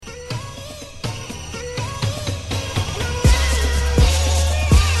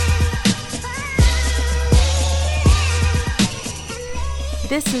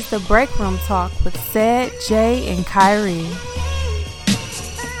This is the Break Room Talk with Ced, Jay, and Kyrie.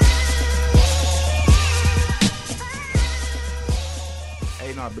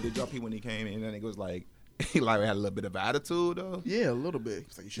 Hey, no, but did y'all peep when he came in and then it was like, he like had a little bit of attitude though? Yeah, a little bit.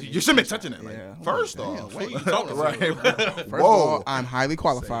 Like, you shouldn't be touching it. Like, yeah. First Damn, off, wait. right? First of Whoa. all, I'm highly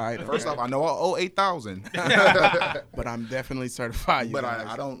qualified. First off, I know I owe 8,000, but I'm definitely certified. but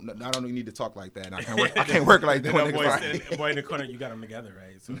I don't even need to talk like that. I can't work like that. When boy in the corner, you got them together,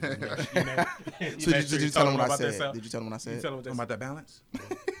 right? So, did you tell him what I said? Did you tell him what I said? Tell him about that balance?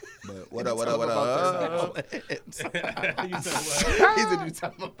 But what up? He said you tell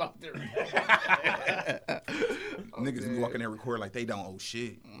him about that. Niggas be walking there record like they don't owe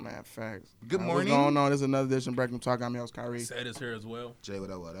shit. Man, facts. Good morning. What's going on? This is another edition of Break Room Talk. I'm your host, Kyrie. Ced is here as well. Jay, what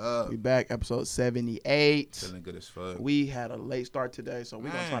up? We back, episode 78. Feeling good as fuck. We had a late start today, so we're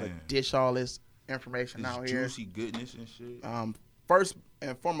going to try to dish all this information This out here. juicy goodness and shit. First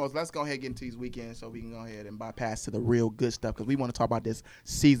and foremost, let's go ahead and get into these weekends so we can go ahead and bypass to the real good stuff because we want to talk about this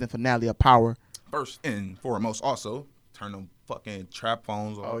season finale of Power. First and foremost, also, turn them fucking trap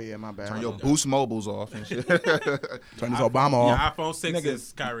phones off. Oh, yeah, my bad. Turn your Boost mobiles off and shit. Turn this Obama off. Yeah, iPhone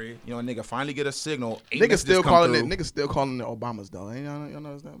 6s, Kyrie. You know, nigga finally get a signal. Niggas still calling it Obamas, though. Ain't y'all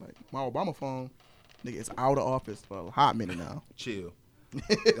notice that? Like, my Obama phone, nigga, it's out of office for a hot minute now. Chill.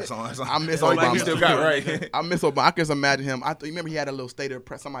 That's all. I miss Obama. Obama. You still got right. I miss Obama. I can just imagine him. You remember he had a little state of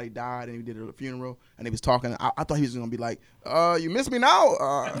press. Somebody died and he did a funeral and he was talking. I thought he was gonna be like, "You miss me now?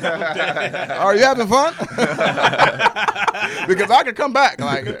 Are you having fun?" Because I could come back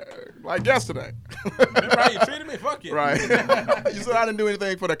like yesterday. Remember how you treated me? Fuck you. Right. You said I didn't do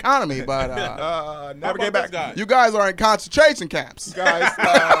anything for the economy, but Never get back. you guys are in concentration camps. Guys,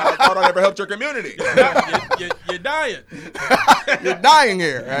 thought I never helped your community. You're dying. You're dying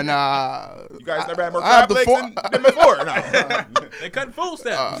here, and You guys never had more crab legs than before. No. They cutting food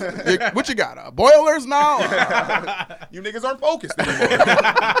stamps. what you got? Boilers now? You niggas aren't focused anymore.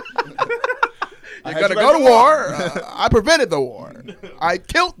 You're gonna go to war. I prevented the war. I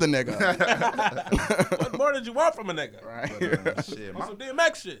killed the nigga. What more did you want from a nigga? Right. But, shit, Want some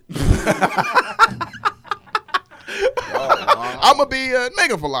DMX shit. I'm gonna be a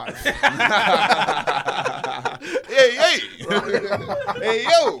nigga for life. hey, hey,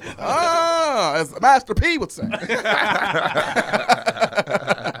 yo. As Master P would say.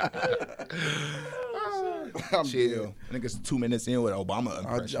 Chill. Niggas 2 minutes in with Obama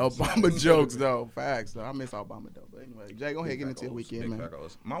impressions. Obama jokes though, facts though. I miss Obama though. But anyway, Jay, go ahead and get into your weekend, man.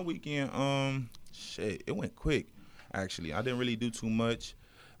 My weekend, shit, it went quick. Actually, I didn't really do too much.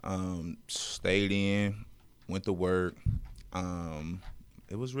 Stayed in, went to work.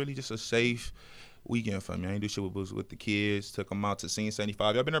 It was really just a safe weekend for me. I didn't do shit with the kids. Took them out to Scene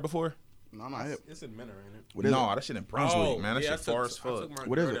 75. Y'all been there before? No, I'm not hip. It's in Menor, ain't it? No, that shit in Brunswick, man. That shit far as fuck.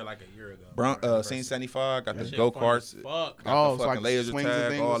 What is it? Like a year ago. Scene 75 got the Shit go fun as karts. fuck. Oh, the it's fucking like laser swings and tag,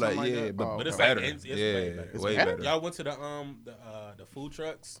 things all or that. something like Yeah, that? but Oh, But it's okay. like it's way better. way better. Y'all went to the food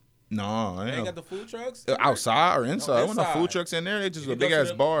trucks. No, I They ain't ain't. got the food trucks Outside or inside? There wasn't no inside. food trucks in there. They just If a you go big to ass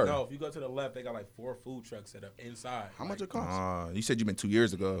the- bar. No, if you go to the left, they got like 4 food trucks set up inside. How much it cost? You said you been 2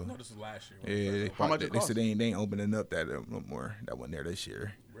 years ago. No, this was last year. Yeah, How much it they cost? said they ain't opening up that no more. That wasn't there this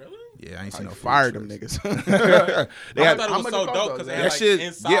year. Really? Yeah, I ain't seen no food Fired them trucks. niggas. They I had, thought it how was much so it cost, dope though? because they That had that like shit.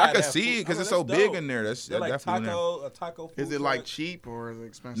 inside. Yeah, I could that see it food. because I it's mean, so that's big dope. in there. That's They're like definitely in there. a taco food Is it like truck. cheap or is it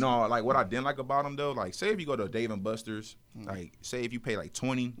expensive? No, like what I didn't like about them though, like say if you go to Dave and Buster's, like say if you pay like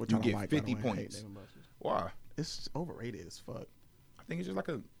 20, Which you I don't get like, by the 50 way. I hate points. Dave & Buster's. Why? It's overrated as fuck. I think it's just like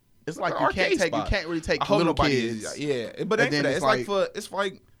a. It's like an you can't arcade spot. really take I hope little nobody kids. is. Yeah, but ain't then for that. it's It's like like- for it's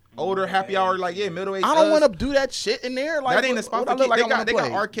like older happy hour, like middle aged. I don't want to do that shit in there. Like That ain't a spot what for I look like kids. I wanna They got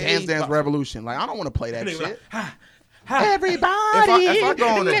play? arcade Dance Dance spots. Revolution. Like I don't want to play that They shit. like, Everybody. If I go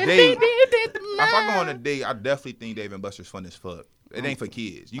on a date, if I go on a date, I definitely think Dave and Buster's fun as fuck. It ain't for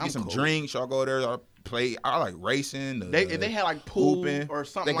kids. You I'm get some cool. drinks. Y'all go there. Y'all play. I like racing. If they had like pool hooping. or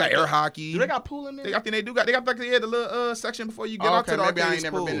something. They got like air that. hockey. Do they got pool in there? I think they do got. They got like the little section before you get Oh, out okay, to the maybe I arcade ain't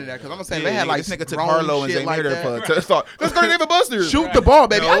never pool. been to that because I'm saying Yeah, they had like this nigga took grown Harlow and shit Zay like Mayer that. to start. Let's go to Dave and Buster's. Shoot the ball,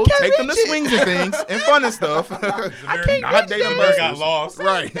 baby. I No, can't take them to reach it. swings and things and fun and stuff. Not Dave and Bird got Buster's. lost.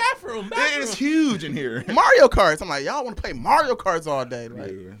 Right. Bathroom. It is huge in here. Mario Karts. I'm like, y'all want to play Mario Karts all day?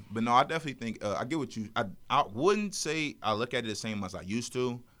 Like, Yeah. But no, I definitely think I get what you. I wouldn't say I look at it the same as I used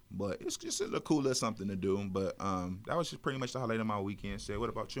to, but it's just a little cool little something to do. But that was just pretty much the highlight of my weekend. Say, what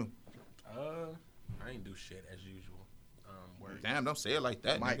about you? I ain't do shit as usual. Work. Damn, don't say it like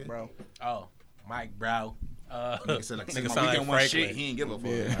that, Mike, nigga. bro. Oh, Mike, bro. Nigga said like Nigga my sound weekend like one shit. Franklin. He ain't give a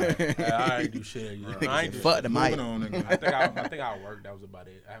fuck. I ain't do shit. I ain't do Fuck shit. the mic. Moving on, nigga. I think I worked. That was about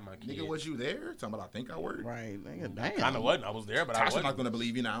it. I had my kids. Nigga, was you there? Talking about I think I worked. Right, nigga, damn. I know wasn't. I was there, but I Tasha's wasn't. not gonna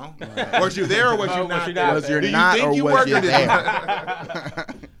believe you now. Was you there or was you not? there? Was you Do not think or you was worked you or did there?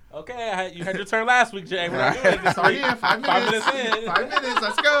 Okay, you had your turn last week, Jay. We're not doing it this Oh week. yeah, 5 minutes. 5 minutes in. 5 minutes.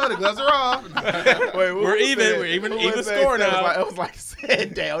 Let's go. The gloves are off. Wait, We're even. We're even score now. It was like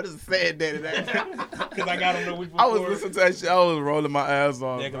sad day. It was a sad day today. Because I got him the week before. I was listening to that shit. I was rolling my ass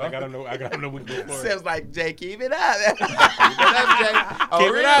off. Yeah, because I got him the week before. Sam's like, Jay, keep it up. Keep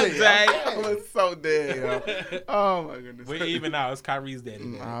it up, Jay. I was so dead, yo. Oh my goodness. We're even now. It's Kyrie's daddy.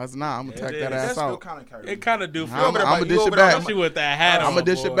 No, it's not. I'm gonna It take is. that That's ass still out. kind of Kyrie. It kind of do feel. I'm better. gonna dish it over back. Especially with that hat on. I'm gonna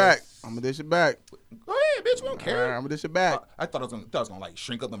dish it boys. back. I'm gonna dish it back. Go ahead, bitch. We don't All care. right, I'm gonna dish it back. I thought I was gonna like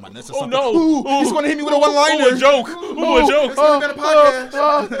shrink up in my nest or Oh something. no! Ooh, he's gonna hit me with a Ooh, one-liner. Ooh, a joke. Ooh, a joke. This nigga got a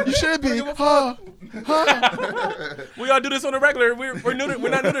podcast. You should be. We all do this on the regular. We're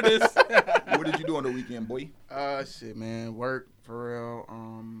not new to this. What did you do on the weekend, boy? Shit, man. Work for real.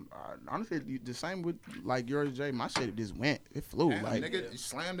 Honestly, the same with like yours, Jay. My shit just went. It flew. Damn, Like nigga, you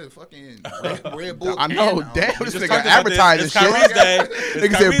slammed the fucking Red Bull. I know. can Damn, now. this Just nigga talked about advertising this. shit. It's Kyrie's day. It's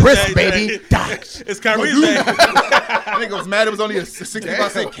Nigga said Kyrie's brisk, day, baby. Jay. Dox. It's Kyrie's day. That nigga was mad. It was only a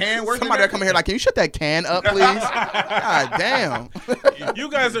 65-cent can worth. Somebody come in here like, can you shut that can up, please? God damn. You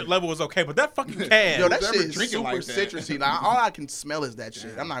guys' level was okay, but that fucking can. Yo, that Never shit is drink it super like that. citrusy. Like, all I can smell is that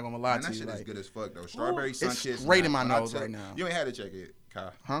shit. I'm not gonna lie Man, to that you. shit is Like, good as fuck though. Strawberry sun it's kiss. straight in my When I nose tell- right now. You ain't had to check it, Kai.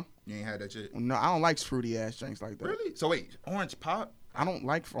 Huh? You ain't had that shit. no, I don't like fruity ass drinks like that. Really? So wait, orange pop? I don't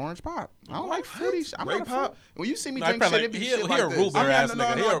like orange pop. I don't like fruity shit. I'm Grape not a pop? fruit- When you see me No, drink probably shit, it be he shit a like root this. beer ass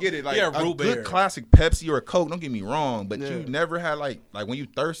nigga. I get it. Like He a a root good beer. classic Pepsi or a Coke. Don't get me wrong, but Yeah. you never had like when you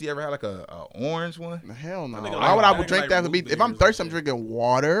thirsty, you ever had like a orange one? Hell no. nigga Why would like- I drink like that? root If I'm beers thirsty, I'm and shit. drinking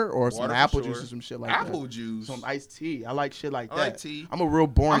water or some Water for apple sure. juice or some shit like Apple that. juice. Some iced tea. I like shit like I that. like tea. I'm a real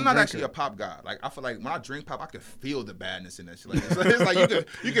boring I'm not drinker. actually a pop guy. Like I feel like when I drink pop, I can feel the badness in that shit. Like, it's like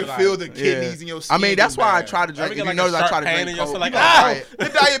you can Like- feel the Yeah. kidneys in your skin. I mean, that's getting why I bad. try to drink. Ever If get you like a notice, I try sharp to pain drink in your Coke. stomach, like, You know, ah! diet. The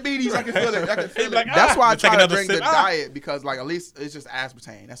diabetes, I can feel it. I can feel Like, it. That's why I You take try to another drink sip. the Ah! diet because, like, at least it's just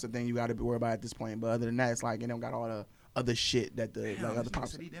aspartame. That's the thing you got to be worried about at this point. But other than that, it's like you don't got all the other shit that the Damn, like other this nigga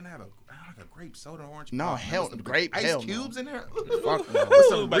pops. said he didn't have a grape soda orange. No, pop, hell, man. With some grape, ice hell no. cubes in there. Fuck no. With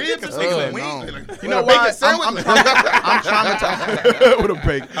some But ribs and this some nigga- wings. no. Like, You know with a bacon why? sandwich. I'm traumatized with a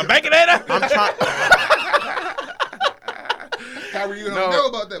bacon. A baconator? I'm trying. Kyrie, you don't know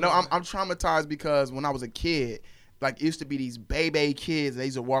about that. No, one. I'm traumatized because when I was a kid, like it used to be these baby kids. They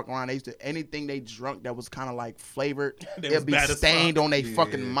used to walk around. They used to anything they drunk that was kind of like flavored. They was It'd be bad as stained fuck. on their Yeah.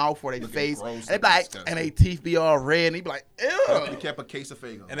 fucking mouth or their Looking face. gross And they'd be and like, disgusting. and their teeth be all red. And they'd be like, He ew. kept a case of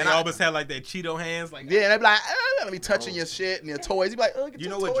Fago. And they always had like that Cheeto hands. Like, Yeah, and they'd be like, let me touching your shit and your toys. You'd be like, get You your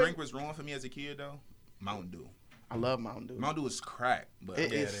know what toys. drink was wrong for me as a kid though? Mountain Dew. I love Mountain Dew. Mountain Dew is crack, but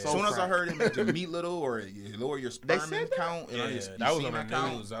It is as so soon as I crack. heard it made your meat little or you lower your They sperm said that? count, and yeah, you that was see on that the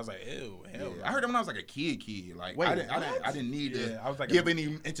count. news. I was like, ew, Yeah, hell. I heard it when I was like a kid. Like Wait, I didn't need to Yeah, I was like give a-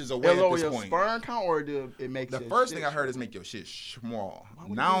 any inches It away at lower this your point. sperm count or do it makes The your first shit thing I heard is make your shit small.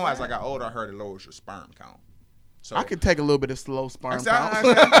 would Now you do as I that? got older, I heard it lowers your sperm count. So I could take a little bit of slow sperm I, count.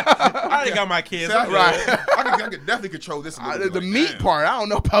 I already got my kids. I'm Right. good. I could definitely control this a little bit. The like, meat damn. part, I don't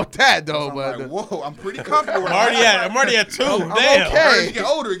know about that though, I'm but like, whoa, I'm pretty comfortable. I'm already at 2. Damn. okay. As you get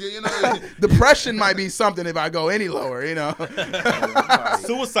older, you know. depression might be something if I go any lower, you know.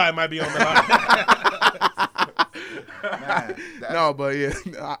 Suicide might be on the line. Man, that- No, but yeah,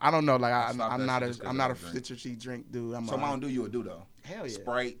 I don't know. Like Stop I'm that not shit a just 'cause I'm not I a drink. citrusy drink dude. I'm So a, Mountain Dew you would do though. hell yeah.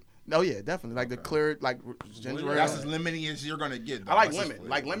 Sprite. No, yeah, definitely. Like the clear, like ginger ale. That's as lemony as you're gonna get. Though. I like That's just lemon. flavor.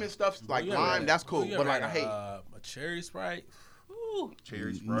 Like lemon stuff, like You ever lime. had- That's cool. you But ever like I had, hate. a cherry Sprite. Ooh.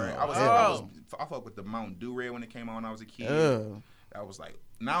 Cherry Sprite. No. I fuck with the Mountain Dew Red when it came out when I was a kid. Ugh. That was like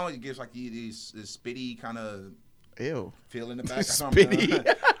now it gives like this spitty kind of Ew. feel in the back. Spitty.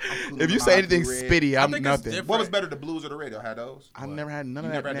 I'm cool If you with say Mountain anything Dew Red. spitty, I I'm think it's nothing. different. What was better, the blues or the red? I had those. I've never had none You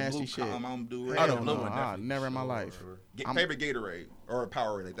of never that had nasty the shit. blue Mountain Dew I Red? don't blue know. one, definitely. Never in my life. I'm- Favorite Gatorade or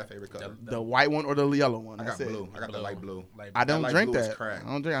Powerade? That favorite color? The white one or the yellow one. I That's got it. blue. I got the light blue. Like, I don't light drink blue is that. crack. I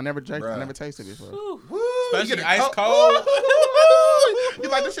don't drink. I never drank. I Bruh. never tasted it before. Woo, Especially you get a ice cup- cold. You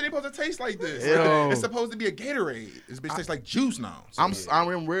like this shit ain't supposed to taste like this. Ew. It's supposed to be a Gatorade. This bitch tastes like juice now. So,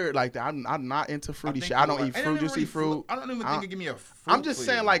 I'm weird like that. I'm not into fruity think shit. I don't you eat are. And fruit, don't juicy really fruit. I don't even I- think it give me a fruit I'm just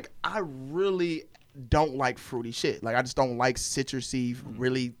saying, flavor. like, I really don't like fruity shit. Like, I just don't like citrusy,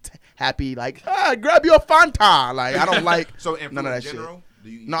 really happy, like, grab your Fanta. Like, I don't like So in none of fruit that in general, shit. do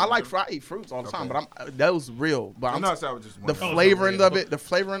you eat No, I fruit like in I eat fruits all the time, Okay. but that was real. But general? I'm No, so I was just the wondering. flavoring real. of it,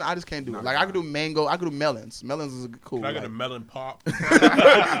 I just can't do it. Not Like, I could do fine. mango, I could do melons. Melons is cool. I got Like, a melon pop.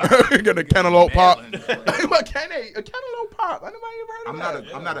 get a cantaloupe pop. Melon. What cantaloupe pop. Anybody ever heard of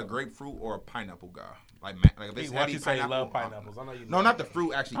that? I'm not a grapefruit or a pineapple guy. Like if it's Why heavy you say you pineapple. love pineapples? I know you. No, love not the that.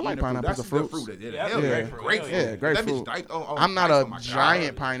 fruit. Actually, I like eating the fruit. pineapples, That's the the fruits. fruit. Yeah, Hell yeah. grapefruit. Yeah, grapefruit. That bitch diced. I'm not a my God.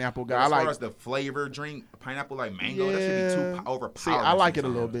 giant pineapple But guy. I as far like. as the flavor drink, pineapple like mango, that should be too overpowering. See, I like it a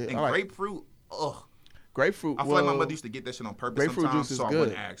sometimes. little bit. And I like- grapefruit, ugh. Grapefruit. I feel like my mother used to get that shit on purpose grapefruit sometimes, juice is so I good.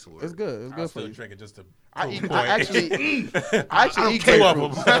 wouldn't ask for it. It's good. It's I good for still you. drink it just to. I prove eat. a point. I actually eat Two of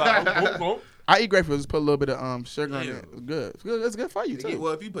grapefruit. them. I eat grapefruit. Just put a little bit of sugar on it. It's good. It's good. It's good for you too.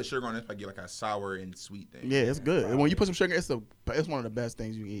 Well, if you put sugar on it, I get like a sour and sweet thing. Yeah, it's good. And when you put some sugar, it's one of the best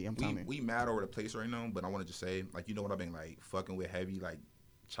things you can eat. I'm telling you. We mad over the place right now, but I want to just say, like, you know what I've been like fucking with heavy like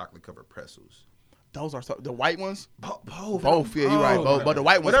chocolate covered pretzels. Those are the white ones. Both, Yeah, you're right. Both, but the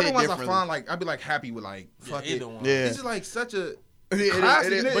white ones whatever hit ones I differently. find, like I'd be like happy with like fuck it. either one. Yeah. It's just like such a It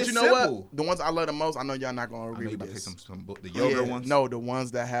classic. is. But It's you know simple. what? The ones I love the most, I know y'all not gonna I know agree you with about to this. say the yogurt ones. No, the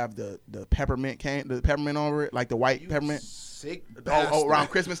ones that have the peppermint the peppermint over it, like the white peppermint. Sick. Around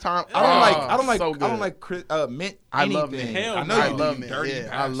Christmas time. I don't like so I don't good. like mint. I love anything. mint. Hell I know no. you I love do, mint. dirty Yeah, I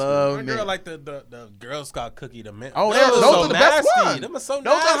bastard. love My mint. girl like the Girl Scout cookie, the mint. Oh, Them yeah, are those so are the best nasty. ones. Them are so Those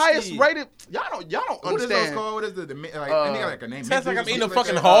nasty. are highest rated. Y'all don't What is those understand. called? What is the mint? Like Uh, I think I like a name. Tastes like I'm Mint eating a juice or fucking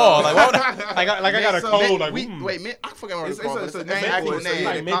something hall. like Like, that. I got a cold. Like, Wait, mint. I forget what it's It's called. a It's an name actual for it, so name. yeah,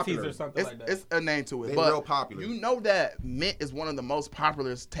 like they're Minties popular. or something like that. It's a name to it, They but real popular. you know that mint is one of the most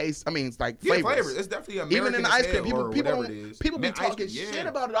popular taste. I mean, it's like Yeah, flavors. flavors. It's definitely American. Even in the as ice cream, hell, people or whatever don't- it is. people be Mint ice talking cream, yeah. shit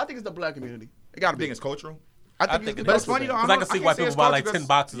about it. I think it's the black community. It gotta I be. think it's cultural. I think think it But it's it's funny though. Because I can see why people buy like 10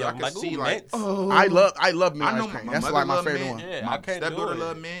 boxes Yeah, of them. I Like, can see ooh, like. mint. I love mint I know ice cream. my That's mother like my love favorite mint. one. Yeah, My I can't do stepdaughter it.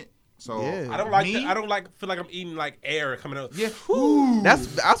 love mint. So Yeah. I don't like feeling like air coming out. Yeah. That's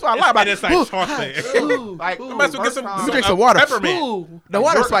what I like about it. It's like chocolate. Like You might as well get some- Let me drink some water. Peppermint. Ooh, the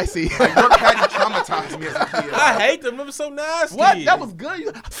water York- spicy. Like York Patty traumatized me as a kid. I hate them. Them so nasty. What? That was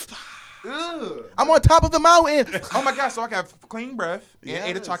good. Ugh. I'm on top of the mountain. Oh my god! So I got clean breath and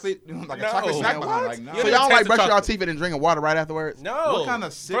ate a Yes. chocolate, like a No. chocolate snack Man, behind. what? Like, no. Yeah, So y'all don't taste like the brushing your chocolate. teeth and drinking water right afterwards? No. What kind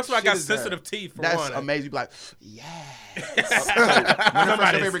of sick First of all, I shit got is that? sensitive teeth for That's one. amazing. You be like, yeah.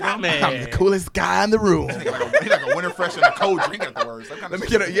 Somebody favorite stop gum? me. I'm the coolest guy in the room. He like a winter fresh and a cold drink afterwards. Let me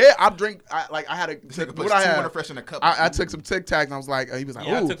get it. Yeah, I drink. I had a. Took a What two I had. winter fresh in a cup. I took some Tic Tacs and I was like, he was like,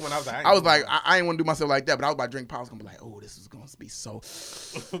 Yeah, I ooh. took one. I was like, I was like, I ain't want to do myself like that, but I was about to drink pop. I was gonna be like, oh, this is gonna be so.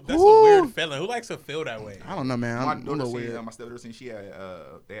 that's a Ooh. weird feeling. Who likes to feel that way? I don't know, man. my I'm a daughter little seen, weird. my stepdaughter seen she had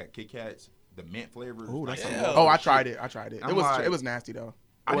they had Kit Kats, the mint flavor. Ooh, that's Yeah. something. Oh, I tried it. It I'm was like- it was nasty though.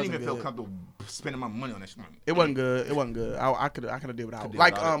 I It didn't even wasn't feel good. comfortable spending my money on that shit. It wasn't good. It wasn't good. I could have did without. Could do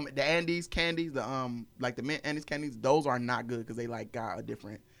Like without the Andes candies, the like the mint Andes candies. Those are not good because they like got a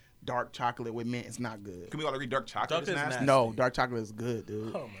different dark chocolate with mint. It's not good. Can we all agree dark chocolate Dark is is nasty? nasty. No, dark chocolate is good, dude.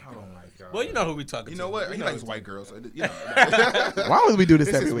 Oh my Oh god. my god. Well, you know who we talking You to. know what? We He know likes who- white girls. So, you know. Why would we do this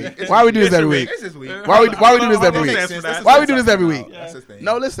This every is week? weak. This Why is we do this weak. every week? This is weak. Why we do this every Hold on, week? hold on. Why we do this every week? Yeah. That's his thing.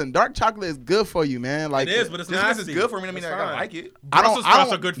 No, listen, dark chocolate is good for you, man. Like It is, but it's Just because nasty. it's good for me, I mean, It's I gotta fine. like it. I don't- Brussels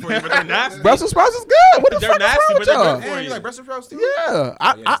sprouts I are good for you, but they're nasty. Brussels sprouts is good. What the They're fuck nasty, is wrong but with they're y'all? good for And you you. like Brussels sprouts too? Yeah,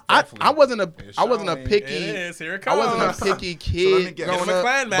 Yes, definitely. I wasn't a It's I wasn't a showing. picky. It is. Here it I comes. wasn't a picky So let me kid guess. growing Get up.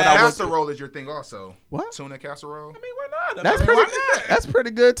 McClan, But man. I was. Casserole is your thing also. What? Tuna casserole. I mean, why not? That's I mean, pretty. why not? That's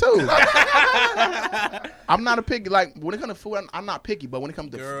pretty good too. I'm not a picky. Like when it comes to food, I'm not picky. But when it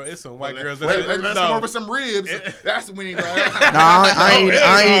comes to Girl, it's some white girls. Wait, let's no. come over some ribs. That's when you nah, I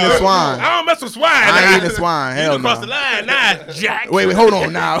ain't eating swine. I don't mess with swine. I ain't nah. eating swine. You Hell can cross no. the line, nah, Jack. Wait, hold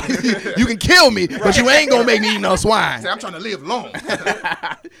on now. You can kill me, but you ain't gonna make me eat no swine. Say, I'm trying to live long. Boy,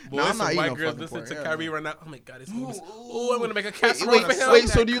 No, I'm some not eating white no girls fucking listen pork. to Hell Kyrie no. right now. Oh my God, it's I'm gonna make a Wait, casserole for him. wait.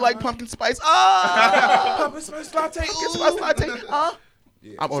 So do you like pumpkin spice? Ah, Pumpkin spice latte. pumpkin spice latte. Huh?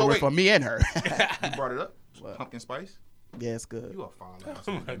 Yeah. I'm So ordering wait, for me and her. you brought it up. What? Pumpkin spice. Yeah, it's good. You a father.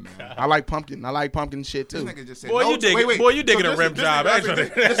 Oh my God. I like pumpkin. I like pumpkin shit This too. nigga just said, Boy, no, you dig it. wait. Boy, you digging So a rim job,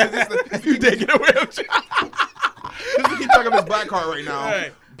 actually. You digging a rim job. Just keep talking about this black card right now.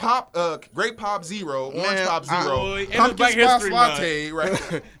 Hey. Pop, grape pop zero, orange Man, pop I- zero, Boy, and it's pumpkin Black spice History latte,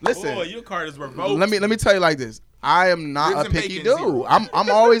 right? Listen, Boy, your card is revoked. let me tell you like this. I am not Ribs a and picky bacon, dude. zero.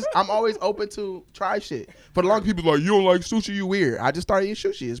 I'm always open to try shit. For the long people like you don't like sushi, you weird. I just started eating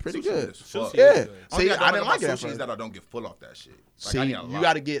sushi. It's pretty Sushi good. is fuck. Sushi Yeah. is good. Only See, thing I don't didn't like it at about sushi is first. that I don't get full off that shit. Like, See, I need you a lot.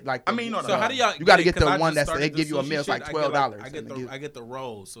 got to get like. I mean, you know, So how do y'all? You gotta get because the I one just that's- they started give the you a sushi meal, it's shit. like I get $12. I get And the I get the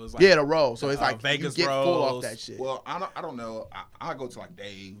rolls, so it's like Yeah, the roll. So it's like Vegas you get full off rolls. that shit. Well, I don't know. I go to like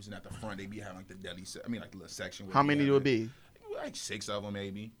Dave's and at the front they be having like the deli. I mean, like the little section. where How they many have would it be? Like 6 of them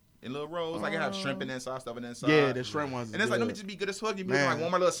maybe. In little rolls, like it have shrimp in the inside, stuff in the inside. Yeah, the shrimp ones. And it's like, let me good. just be good as fuck. You be Man. like one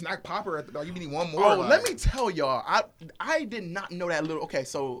more little snack popper at the dog. You need one more. Oh, like, let me tell y'all. I did not know that little. Okay,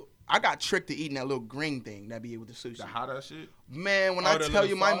 so I got tricked to eating that little green thing that be with the sushi. The hot ass shit. Man, when Oh, I the tell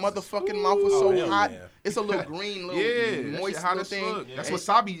you my little sauces. motherfucking mouth was so hell hot, yeah. it's a little green, little Yeah, moist hot little as thing. fuck. That's And-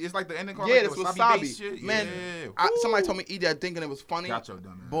 wasabi. It's like the ending called Yeah, like that's the wasabi based wasabi. shit. Man, Yeah. somebody told me eat that thinking it was funny. Got your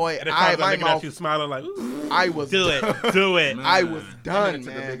dumb ass. Boy, And then my looking at mouth, you smiling like, ooh, I was do it, do it. Man. I was That done, nigga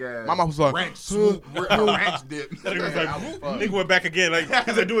took a man. big ass My mouth was like, ranch swoop, ranch dip. That nigga was I was like, fucked. nigga went back again. Like,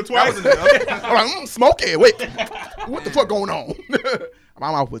 he said, do it That twice. was enough. I'm like, smoke it. Wait, what the fuck going on?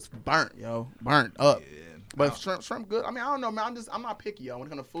 My mouth was burnt, yo, burnt up. Yeah. But shrimp good. I mean, I don't know, man. I'm not picky, yo. When it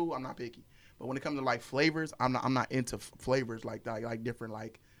comes to food, I'm not picky. But when it comes to like flavors, I'm not into flavors like that, like different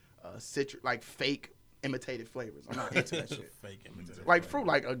like citrus, like fake imitated flavors. I'm not into that shit. Fake imitator. Like fruit,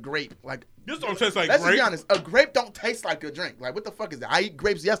 like a grape, like. This don't taste like Let's grape. be honest. A grape don't taste like a drink. Like what the fuck is that? I eat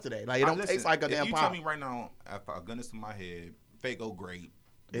grapes yesterday. Like it don't Listen, taste like a if damn you pop. tell me right now, if I gun this to my head, fake old grape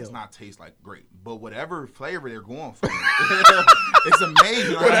does Ew. not taste like grape. But whatever flavor they're going for, it's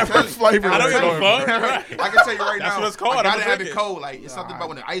amazing. Like, Whatever I'm telling you. flavor I don't they're give a going fuck. for. I can tell you right That's now. what it's called. I I'm gotta gonna have drink it it. cold. Like it's something about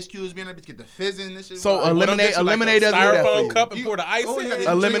when the ice cubes be in it, get the fizzing and shit. So Like, a What, they'll lemonade, get you a like lemonade doesn't do styrofoam that for you. cup and pour the ice oh, you in. gotta A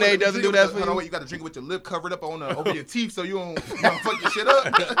drink lemonade with the- doesn't drink do that with for the- hold on, you? wait, you gotta drink it with your lip covered up on over your teeth so you don't fuck your shit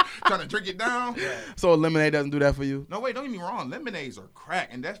up. Trying to drink it down. So a lemonade doesn't do that for you. No, wait, don't get me wrong. Lemonades are crack,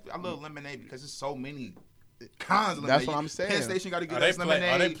 and I love lemonade because there's so many kinds of lemonade. That's what I'm saying. Penn Station got a good they ass play-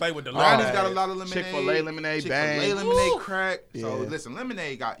 lemonade. they play with the Brownie's lemonade. got a lot of lemonade. Chick-fil-A lemonade, Chick-fil-A bang. lemonade Woo. crack. So Yeah. listen,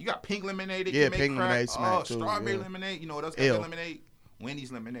 lemonade you got pink lemonade. That Yeah, can make pink crack. lemonade smack too, Strawberry yeah. lemonade. You know what else got Ew. good lemonade?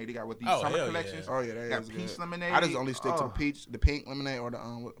 Wendy's lemonade. They got with these Oh, summer hell collections. yeah. Oh yeah, that got is peach good. lemonade. I just only stick to the Oh, peach, the pink lemonade, or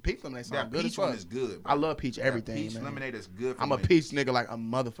the pink lemonade. That Sound good as peach one fuck. is good. I love peach That everything, Peach man. lemonade is good. For I'm a me. peach nigga like a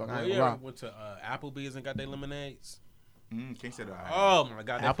motherfucker. I Oh, ain't yeah, gonna lie. went to Applebee's and got their lemonades. Can't say that. Oh my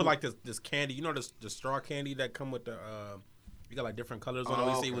god, they Apple- put like this candy. You know the straw candy that come with the you got like different colors on it.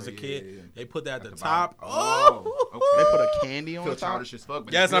 We Oh, see it was a okay, kid. yeah, yeah. They put that at the the top. bottom. Oh, They okay. put a candy on Feel the top. childish as fuck.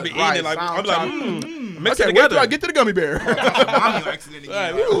 But Yes, it's I be good. eating it like Right, I'm like sound mix it Okay, wait till together. I get to the gummy bear. Mommy accident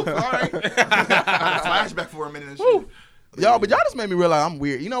again. Right. Like, ooh, sorry. Flashback for a minute and shit. Y'all, but y'all just made me realize I'm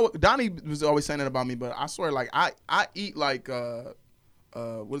weird. You know what? Donnie was always saying that about me, but I swear, like I eat like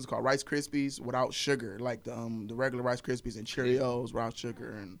what is it called, Rice Krispies without sugar, like the regular Rice Krispies and Cheerios without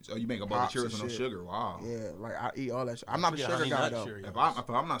sugar and So you make a bunch Pops of and Cheerios with no shit. sugar. Wow. yeah, like I eat all that shit. I'm not a Yeah, sugar honey guy nut though. Cheerios. If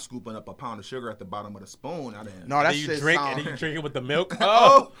I'm not scooping up a pound of sugar at the bottom of the spoon, I didn't. No, that Then you shit drink sound. and then you drink it with the milk.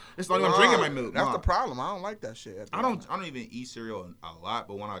 Oh, it's the only one Nah, drinking my milk. That's Nah. the problem. I don't like that shit. I don't even eat cereal a lot,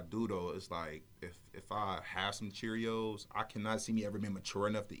 but when I do though, it's like if I have some Cheerios, I cannot see me ever being mature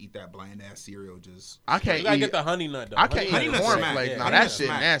enough to eat that bland ass cereal. Just I You can't gotta eat. get the honey nut though. I can't Honey eat nut's cornflakes. smack. Nah, Honey that nut's shit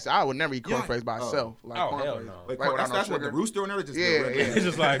smack. nasty. I would never eat You cornflakes by oh. itself. Like Oh, hell cornflakes. no. like, without that's no what the sugar. rooster and everything. Just Yeah, the regular yeah. It's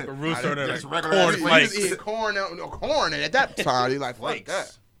just like a rooster and Just a regular corn ass You flakes. just eat corn, corn, and at that time, you're like, fuck flakes.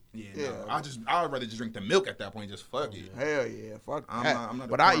 that. Yeah, Yeah. no. I'd rather just drink the milk at that point. Just fuck it. Hell yeah, fuck I'm that. not- I'm not a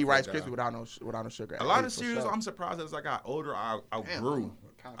but I eat cornflake Rice guy. Krispies without no sugar. A lot Yeah, of for cereals, sure. I'm surprised as I got older, I outgrew.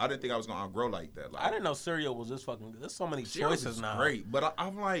 I didn't think I was gonna outgrow like that. Like, I didn't know cereal was this fucking. There's so many cereal choices is now. great, but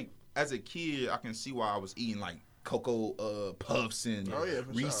I'm like, as a kid, I can see why I was eating like Cocoa Puffs and Oh, yeah,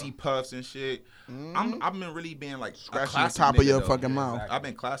 for Reese sure. Puffs and shit. I've been really being like Scratching the classic top of nigga, your though. fucking mouth. exactly. I've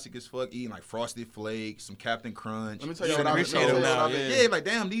been classic as fuck, eating like Frosted Flakes, some Captain Crunch. Let me tell you You what I've appreciate been them now, doing. yeah. Yeah, like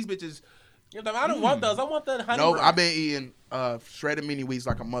damn, these bitches. Yeah, I don't want those. I want the honey. No, nut. I've been eating shredded mini wheats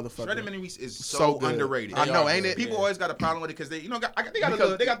like a motherfucker. Shredded mini wheats is So so, good. underrated. I know, They are ain't good. it? People always got a problem with it because they, they got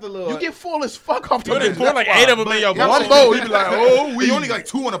Because the little. You get full as fuck off the Yo, they bitch. pour like That's 8 why. of them in your Yeah, bowl. One bowl, you be like, oh, We only like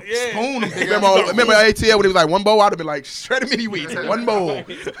 2 on a Yeah. spoon. Remember ATL when it was like one bowl? I'd have been like shredded mini wheats, one bowl.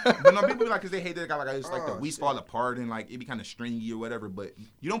 But no, people be like, cause they hate that it got like it's like the Oh, wheats fall apart and like it be kind of stringy or whatever. But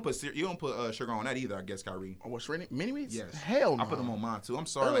you don't put sugar on that either, I guess, Kyrie. Oh, what shredded mini wheats? Yes. Hell no. I put them on mine too. I'm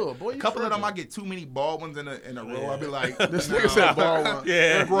sorry. Ew, Like, boy, a you couple of them, tripping. I get too many bald ones in a row. I'll be like, This nigga said ball one.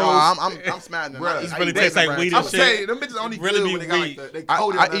 Yeah. No, I'm smacking them. Bruh, I it's eat really tastes Raisin like Bran. weed I'm and shit. saying them bitches only Really good be when they got like weak. they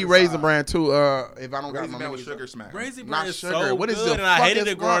coated on I the eat other Raisin side. Bran too. If I don't got Raisin my Bran with money. sugar smack. Raisin Not Bran is sugar. so What is good, the and I fuck hated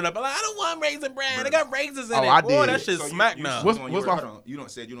is it growing wrong? up. I'm like, I don't want Raisin Bran. They Bruh. got raisins in Oh, it. I Boy, did. that shit's So smack you now. What's on my- hold on. You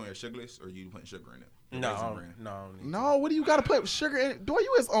don't said you on your sugarless or you putting sugar in it? The No, Raisin Bran. No, what do you got to put sugar in? Boy,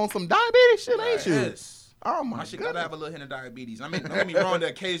 you is on some diabetes shit, ain't you? Yes. Oh my My shit god. gotta have a little hint of diabetes. I mean, don't get me wrong, the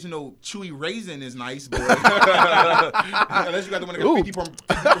occasional chewy raisin is nice, but unless you got the one that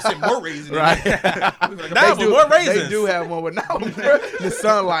got 50% more raisin. Right. Nah, but more raisins. They do have one with now. The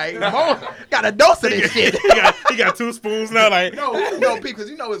sunlight. Got a dose of this shit. he got 2 spoons now. Like, No, because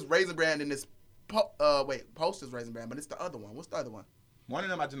you know it's Raisin Bran and this. Post is Raisin Bran, but it's the other one. What's the other one? One of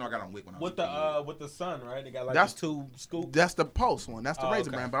them I just know I got on Wick when I was with a kid. the sun, right? They got like That's- the 2 scoops. That's the Post one. That's the Oh, Raisin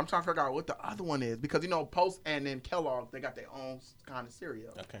okay. Bran. But I'm trying to figure out what the other one is because you know Post and then Kellogg's they got their own kind of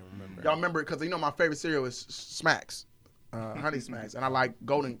cereal. I can't remember. Y'all remember because you know my favorite cereal is Smacks. Honey Smacks, and I like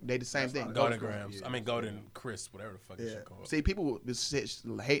Golden. They the same thing. Golden Grams. I mean Golden Crisp, whatever the fuck Yeah. it's called. See, people was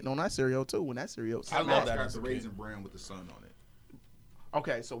hating on that cereal too. When that cereal, I love that Got as the a kid. Raisin Bran with the sun on it.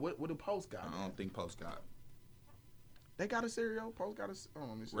 Okay, so what do Post got? I don't think Post got They got a cereal. Post got a. Oh,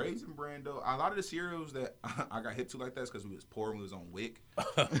 let me see. Raisin Bran though. A lot of the cereals that I got hit to like that is because we was poor and we was on WIC.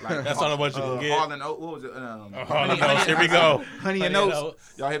 That's not what you can get. Harlan Oats. What was it? Harlan Oats, here we go. Honey and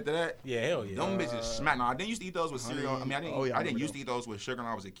Oats. Y'all hip to that? Yeah, hell yeah. Them bitches smack. No, I didn't used to eat those with cereal. I mean, I Oh, yeah, I didn't remember used to eat those with sugar when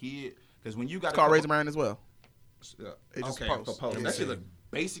I was a kid. Because when you got It's called Raisin Bran as well. It's just okay, Post. for Post. Yeah. That shit look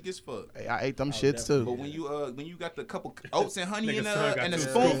basic as fuck. Hey, I ate them shits too. But when you got the couple oats and honey Nigga in son got and a two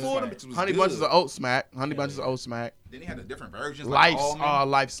spoonful, them spoons. bitches was Honey good. bunches of oat smack. Honey bunches of oat smack. Then they had the different versions. Life's almond.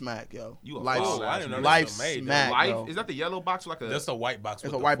 Life smack, yo. You a Life, fool. I didn't know Life this was made, smack. Life yo. is that the yellow box like a? That's a white box. It's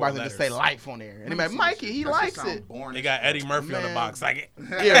with a the white four box that just say letters. life on there. And he Let like, me see Mikey, this he shit. That shit likes sound it. boring They as got fuck. Eddie Murphy on the Man. box. Like it.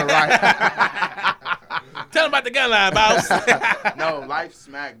 Yeah, right. Tell him about the gun line, boss. No, Life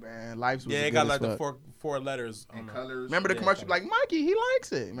smack, man. Life's was Yeah, it good got as like the fuck. four letters. And on the- colors. Remember the Yeah, commercial? Like, Mikey, he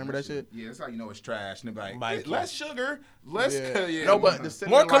likes it. Remember that shit? Yeah, that's how you know it's trash. And they be like, Mikey. less sugar, less. Yeah. No, but the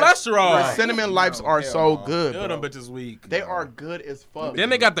More cinnamon Lights- cholesterol. The cinnamon lights No, are hell so no. good. Yo, them Bro. bitches weak. They are good as fuck. Then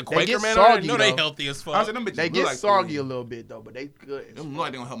they got the They Quaker get man on there. soggy, No, they though. healthy as fuck. I said them bitches They look get like soggy food. a little bit though, but they good. Them look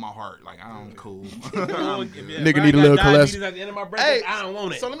like they gonna help my heart. Like I'm cool. Nigga need a little cholesterol. At the end of my Hey, breakfast, I don't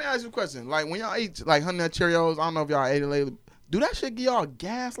want it. So let me ask you a question. Like when y'all eat like Honey Nut Cheerios, I don't know if y'all ate it lately. Do that shit give y'all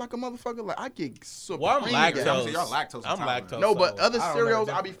gas like a motherfucker? Like I get supreme Well, I'm gas. lactose. Y'all lactose I'm intolerant. lactose. No, but so other I don't know cereals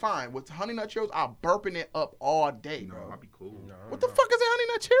the I'll be fine. With Honey Nut Cheerios, I'm burping it up all day, No, bro. I'd be cool. What the fuck is that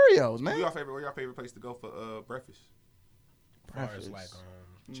Honey Nut Cheerios, man? Where y'all favorite place to go for breakfast? As far as Breakfast.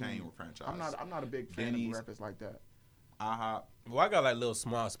 like, Chain or franchise? I'm not a big fan Denny's. of breakfast like that. IHOP. well, I got like little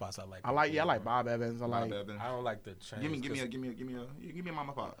small spots I like. I like Bob Evans. I like Bob Evans. I don't like the chains. Give me a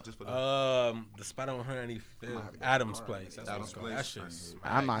mama pop just for the. The spot on 185th, Adams Place. That's Adams what it's called. That Place. shit's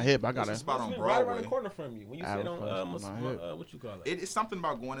I'm not hip. I What's gotta. the spot on right around Broadway? the corner from you. When you Adams sit on Place, I'm not hip. what you call it? It's something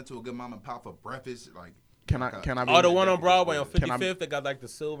about going into a good mom and pop for breakfast. Like, Can I be? Oh, the one on Broadway on Can I- 55th that got like the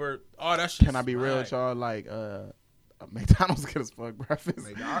silver. Oh, that shit. Can I be real with y'all? Like, McDonald's good as fuck breakfast.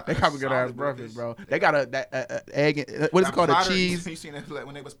 McDonald's- They got a good ass solid breakfast, bro. breakfast. They got a egg. What is it called? A cheese. You seen that like,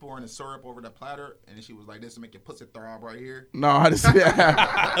 when they was pouring the syrup over the platter, and then she was like, "This to make your pussy throb right here." No, I just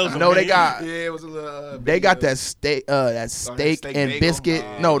no. They got. Yeah, it was a little. They got that steak, steak steak and bagel? biscuit.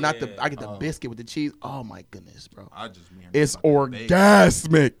 Oh, No, not the. yeah. I get the biscuit with the cheese. Oh my goodness, bro. I just mean It's about the bagel.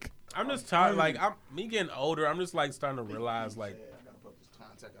 orgasmic. I'm just tired. Like me getting older. I'm just like starting to realize like. I gotta put this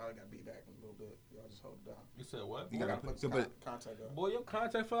contact. I gotta be back in a little bit. Y'all just hold it down. You said what? You gotta put contact up. Boy, your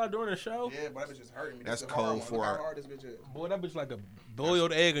contact fell out during the show. Yeah, but that bitch just hurting me. That's This is a hard cold one. for Look how our- hard this bitch is. Boy, that bitch like a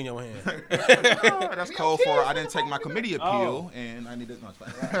boiled egg in your hand. That's cold for. I didn't take my committee appeal, and I need this much.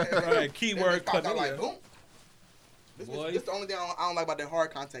 Right, keyword Popped out chlamydia. like boom. This Boy. is the only thing I don't like about that hard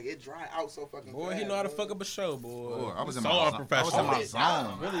contact. It dry out so fucking Boy, fast. he know how to fuck up a show, boy. Boy, I was in so my zone. unprofessional. I was in my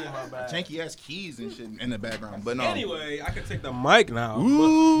zone. Really in my bag. Janky ass keys and shit in the background, but no. Anyway, I can take the mic now. But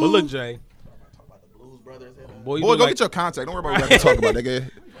Ooh. look, Jay. Talk about the Blues Brothers. Boy, you Boy, look go like, get your contact. Don't worry about what we have to talk about,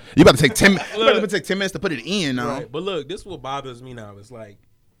 nigga. You about to take 10. You about to take 10 minutes to put it in now. Right. But look, this is what bothers me now. It's like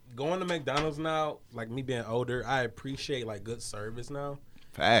going to McDonald's now, like me being older, I appreciate like good service now.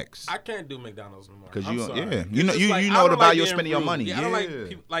 Facts. I can't do McDonald's no more. 'Cause I'm you- sorry. yeah. It's You know- just you like, know I don't the value of being spending your rude. money. Yeah, I don't like Yeah.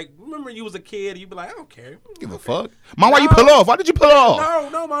 people, like remember you was a kid, you'd be like, I don't care. Give a fuck. Mom, why you pull off? Why did you pull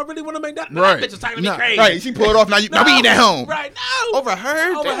off? No, I really want to make that. Right. That bitch is talking to me Nah, crazy. Right. She pulled off. Now we eating at home. Right now.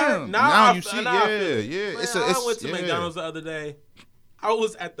 Overheard. Overheard. Damn. Now Now I you feel- see. now I Yeah. feel it. Yeah. Man, It's I went to yeah. McDonald's the other day. I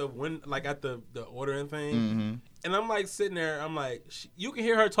was at the at the ordering thing, Mm-hmm. and I'm like sitting there. I'm like, you can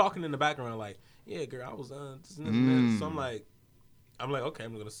hear her talking in the background, like, yeah, girl, I was this and this and this. So I'm like, okay,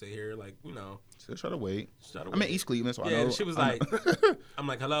 I'm gonna sit here, like, you know. Still try to wait. try to I'm in wait. East Cleveland, so I Yeah, know. and she was I like, know. I'm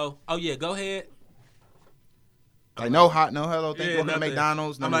like, hello. Oh yeah, go ahead. like no hot, no hello. Thank you. Welcome to nothing.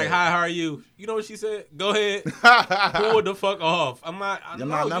 McDonald's. I'm none like, of hi, how are you? You know what she said? Go ahead. that. Pull the fuck off. I'm not. I'm no,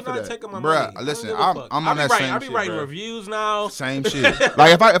 not you're enough for not that. taking my Bruh, money. I don't listen, give a I'm fuck. on I be that writing, same I be shit, writing bruh. reviews now. Same shit.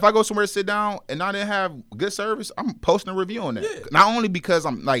 Like if I go somewhere to sit down and I didn't have good service, I'm posting a review on that. Yeah. Not only because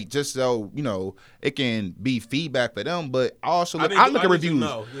I'm like just so it can be feedback for them, but I also I look, need I to- look I at need to reviews.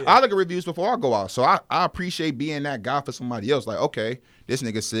 know, yeah. I look at reviews before I go out. So I appreciate being that guy for somebody else. Like okay, this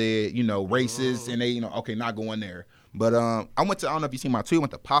nigga said racist and they okay not going there. But I went to I don't know if you seen my tweet. I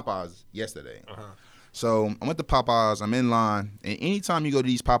went to Popeyes yesterday. So I went to Popeyes. I'm in line, and anytime you go to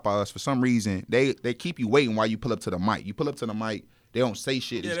these Popeyes, for some reason they keep you waiting while you pull up to the mic. You pull up to the mic, they don't say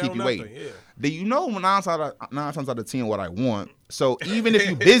shit. They Yeah, just they keep you don't waiting. nothing, yeah. Then you know 9 times out of 10 what I want. So even if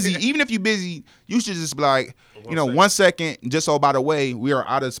you're busy, you should just be like, 1 second, just so by the way, we are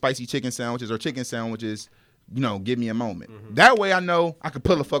out of spicy chicken sandwiches or chicken sandwiches. give me a moment. That way I know I can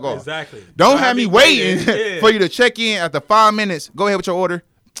pull the fuck off. Exactly. Don't have me waiting Yeah. for you to check in after 5 minutes. Go ahead with your order.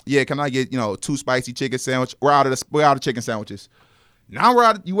 Yeah, can I get 2 spicy chicken sandwich? We're out of chicken sandwiches. Now we're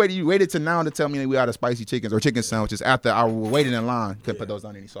out. You waited to now to tell me we're out of spicy chickens or chicken sandwiches after I was waiting in line. Couldn't put those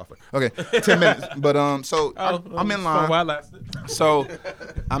down any softer. Okay, 10 minutes. But so I'm in line. So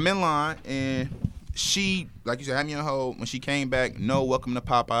I'm in line and she, like you said, had me on hold. When she came back, no, welcome to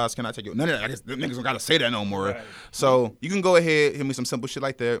Popeyes. Can I take you? None of that. I guess the niggas don't gotta say that no more. Right. So you can go ahead, hit me some simple shit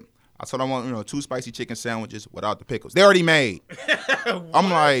like that. I told her I want 2 spicy chicken sandwiches without the pickles. They already made. I'm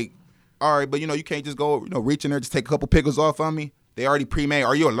like, all right, but you can't just go reach in there, just take a couple pickles off on me. They already pre-made.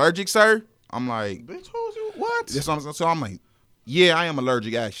 Are you allergic, sir? I'm like, bitch, told you what? So I'm like, yeah, I am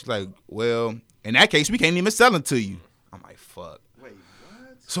allergic. Actually, she's like, well, in that case, we can't even sell it to you. I'm like, fuck. Wait,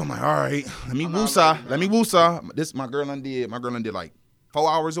 what? So I'm like, all right, let me woosah. This my girl did like 4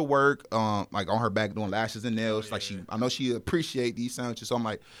 hours of work, like on her back doing lashes and nails. Like I know she appreciate these sandwiches. So I'm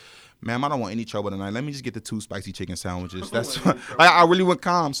like, ma'am, I don't want any trouble tonight. Let me just get the 2 spicy chicken sandwiches. That's I really went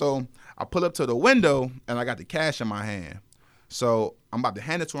calm. So I pull up to the window and I got the cash in my hand. So I'm about to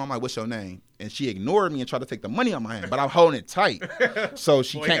hand it to her. I'm like, what's your name? And she ignored me and tried to take the money out my hand, but I'm holding it tight. So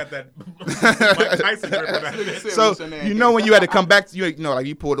she can't. So when you had to come back to like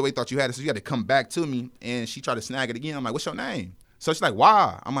you pulled away, thought you had it, so you had to come back to me. And she tried to snag it again. I'm like, what's your name? So she's like,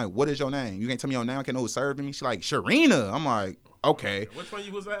 why? I'm like, what is your name? You can't tell me your name. I can't know who's serving me. She's like, Sharina. I'm like, okay. Which one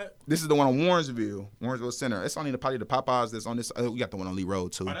you was at? This is the one on Warrensville Center. It's only the Popeyes that's on this. We got the one on Lee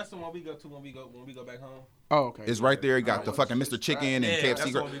Road too. Oh, that's the one we go to when we go back home. Oh, okay. It's right there. You got the fucking Mr. Chicken and KFC.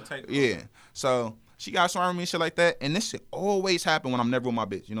 That's the one we take. Yeah. So she got serving me and shit like that. And this shit always happen when I'm never with my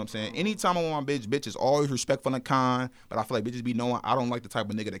bitch. You know what I'm saying? Anytime I'm with my bitch is always respectful and kind. But I feel like bitches be knowing I don't like the type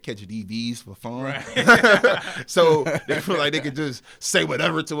of nigga that catch DVs for fun. Right. So they feel like they could just say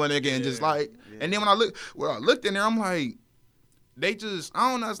whatever to a nigga and just like. Yeah. And then when I looked in there, I'm like, they just, I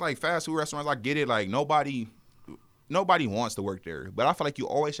don't know, it's like fast food restaurants. I get it. Like nobody wants to work there. But I feel like you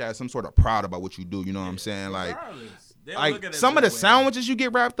always have some sort of pride about what you do. You know what I'm saying? Like some of the sandwiches you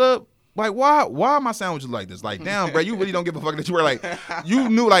get wrapped up. Like, why are my sandwiches like this? Like, damn, bro, you really don't give a fuck that you were like, you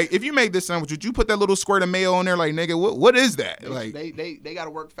knew, like, if you made this sandwich, would you put that little squirt of mayo on there? Like, nigga, what is that? They got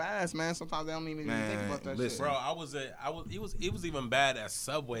to work fast, man. Sometimes they don't even think about that shit. Bro, it was even bad at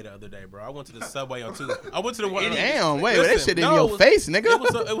Subway the other day, bro. I went to the Subway on Tuesday. I went to the one. Damn, wait, that shit in your face,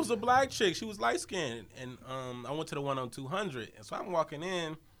 nigga. It was a black chick. She was light skinned, and I went to the one on 200, and so I'm walking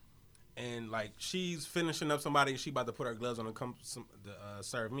in. And like she's finishing up somebody, she about to put her gloves on and come to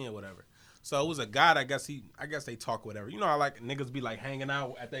serve me or whatever. So it was a guy. I guess they talk whatever. You know how like niggas be like hanging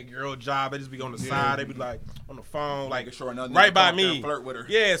out at that girl job. They just be on the side. They be like on the phone, like right by me. Flirt with her.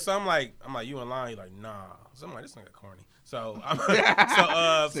 Yeah. So I'm like you in line. He's like nah. So I'm like this nigga corny. So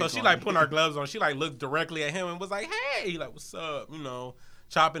so she like putting her gloves on. She like looked directly at him and was like hey, like what's up? You know.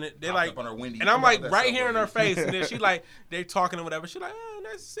 Chopping it, they like, and I'm like right here in her face, and then she like, they talking or whatever. She like,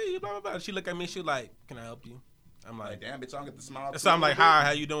 nice to see you, blah blah blah. She look at me, she like, can I help you? I'm like, damn bitch, I don't get the smile. So I'm like, hi,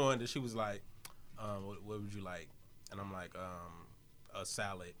 how you doing? And she was like, what would you like? And I'm like, a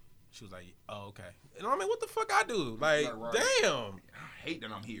salad. She was like, oh okay. And I'm like, what the fuck I do? Like, damn. I hate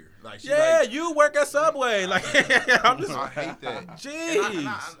that I'm here. Like, you work at Subway. Like, I'm just. I hate that. Jeez.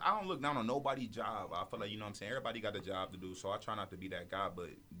 I don't look down on nobody's job. I feel like, you know what I'm saying, everybody got a job to do, so I try not to be that guy, but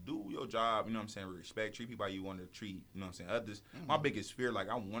do your job, you know what I'm saying, with respect, treat people how you want to treat, you know what I'm saying, others. My biggest fear, like,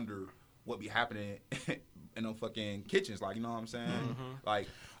 I wonder what be happening in them fucking kitchens, like, you know what I'm saying? Like,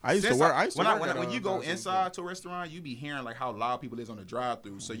 I used to work. When you go inside to a restaurant, you be hearing like how loud people is on the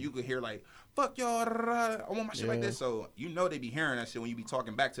drive-through. So you could hear like, "Fuck y'all, I want my shit like this." So you know they be hearing that shit when you be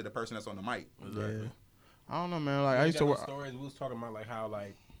talking back to the person that's on the mic. Exactly. Yeah. I don't know, man. Like I used to work. Stories we was talking about like how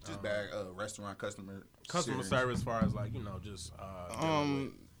like just bad restaurant customer service as far as like just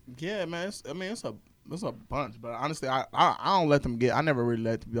yeah, man. It's a bunch, but honestly, I don't let them get. I never really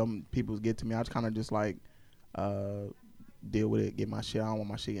let people get to me. I just kind of just like deal with it, get my shit. I don't want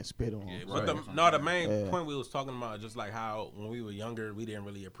my shit getting spit on. Yeah, but the main point we was talking about just like how when we were younger, we didn't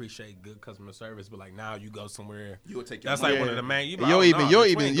really appreciate good customer service, but like now you go somewhere, you will take your that's money. like one of the main. You'll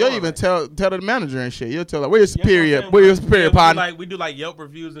even tell the manager and shit. You'll tell like, where's your superior partner? We do like Yelp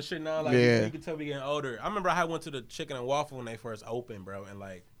reviews and shit now. Like you can tell we getting older. I remember I went to the Chicken and Waffle when they first opened, bro, and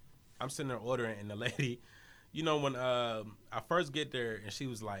like I'm sitting there ordering, and the lady, you know, when I first get there, and she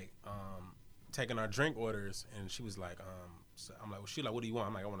was like taking our drink orders, and she was like, so I'm like, well, she like, what do you want?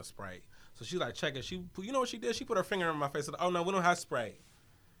 I'm like, I want a Sprite. So she like checking. You know what she did? She put her finger in my face. And, oh no, we don't have Sprite.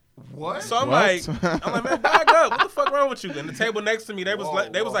 What? So I'm like, man, back up. What the fuck wrong with you? And the table next to me, they was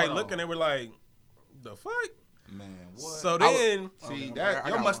like looking. They were like, the fuck? Man, what? So then, See I that got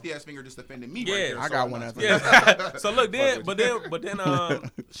your one. musty ass finger just offended me. Yeah. right there, I so got I'm one not after supposed yeah. to- So look, then, Fuck but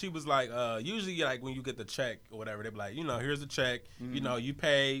then, she was like, usually like when you get the check or whatever, they be like, here's the check. You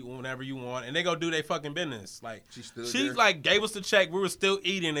pay whenever you want, and they go do their fucking business. Like she there. like gave us the check. We were still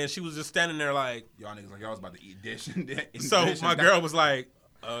eating, and she was just standing there like. Y'all niggas like y'all was about to eat dish and So dish my and girl was like,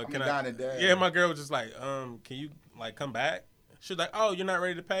 "Can I?" dine and dash. Yeah, my girl was just like, "Can you like come back?" She's like, "Oh, you're not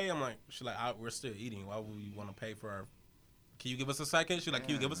ready to pay?" I'm like, "She's like, we're still eating. Why would you want to pay for our? Can you give us a second?" She's like,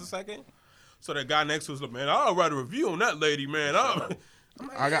 "Can you give us a second?" So the guy next to us like, "Man, I'll write a review on that lady, man." I'm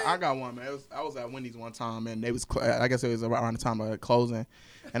like, I got one, man. I was at Wendy's one time, and they was I guess it was around the time of closing,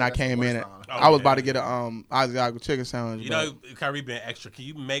 and I came in and I was about to get a Asiago chicken sandwich. Kyrie being extra. Can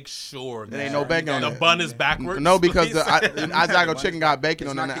you make sure that ain't no bacon on the it. bun is backwards? No, because please? the Asiago chicken got bacon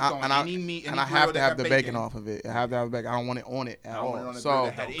It's on it, not and keep on any meat, and any I have grill to that have got the bacon bacon. off of it. I have to have bacon. I don't want it on it at I don't want it all. on the grill So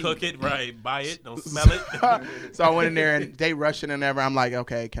that had any Cook meat. it right, buy it, don't smell it. so I went in there and they rushing and everything. I'm like,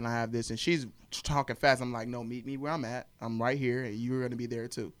 okay, can I have this? And she's talking fast. I'm like, no, meet me where I'm at. I'm right here, and you're gonna be there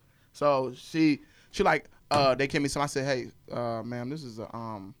too. So she like, they gave me some. I said, hey, ma'am, this is a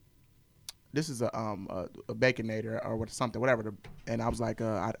baconator or something, whatever. And I was like,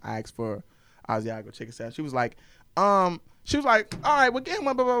 I asked for Asiago chicken sandwich. She was like, all right, well, get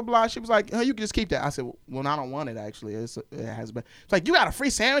one, blah, blah, blah. She was like, oh, you can just keep that. I said, well, I don't want it, actually. It has been. It's like, you got a free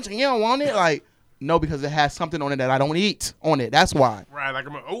sandwich and you don't want it? Like, no, because it has something on it that I don't eat on it. That's why. Right, like,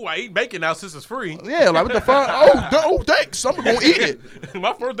 I eat bacon now since it's free. Yeah, like, what the fuck? Oh, thanks. I'm going to eat it.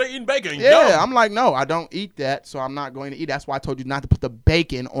 My first day eating bacon. Yeah, Yum. I'm like, no, I don't eat that, so I'm not going to eat. That's why I told you not to put the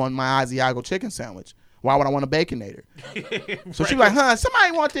bacon on my Asiago chicken sandwich. Why would I want a baconator? So she was like, huh,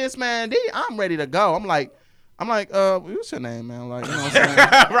 somebody want this, man. I'm ready to go. I'm like, what's your name, man? Like, you know what I'm saying?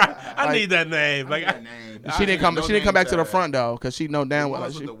 Right. I need that name. Like, She didn't come back to the front though, cause she know damn well.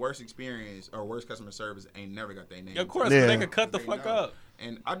 Like, the worst experience or worst customer service ain't never got their name. of course, Yeah. they could cut the fuck up.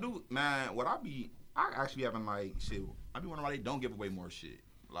 And I do, man. I actually having like shit. I be wondering why they don't give away more shit.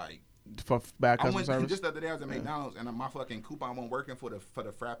 Like For bad I customer went service. just the other day. I was at McDonald's and my fucking coupon wasn't working for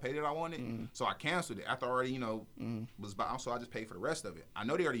the frappe that I wanted. So I canceled it after I already was about. So I just paid for the rest of it. I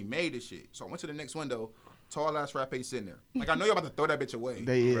know they already made this shit. So I went to the next window. Tall ass frappe sitting there. Like I know you're about to throw that bitch away.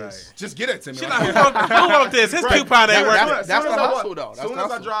 They is. Right. Just get it to me. She like, who want this? His coupon ain't working. That's the hustle though. As soon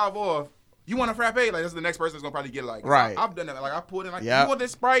as I drive off, you want a frappe? Like that's the next person that's gonna probably get like. Right. I've done that. Like I pulled in like, Yep. you want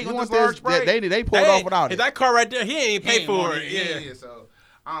this Sprite? You want this this? large Sprite? They pulled off without it. That car right there, he ain't pay for it. Yeah. So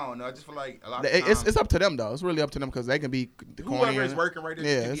I don't know. I just feel like a lot of It's up to them though. It's really up to them because they can be corny. whoever is working right there.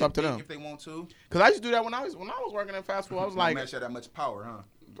 Yeah, can it's be a up to dick them. If they want to. Because I used to do that when I was working in fast food. I was like, Man, share that much power, huh?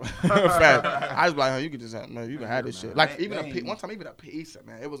 fact. I was like, oh, you can just have, man, you can have this man. shit. Like They- even they ain't- one time, even a pizza,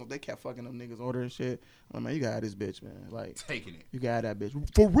 man. It was they kept fucking them niggas ordering shit. I'm like, man, you got this bitch, man. Like Taking it. you got that bitch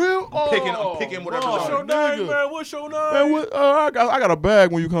for real. I'm picking whatever. no, What's your nigga. name, man? What's your name? Man, what, I got a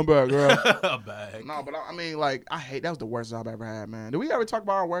bag when you come back, girl. A bag. No, but I mean, like, I hate that was the worst job I ever had, man. Did we ever talk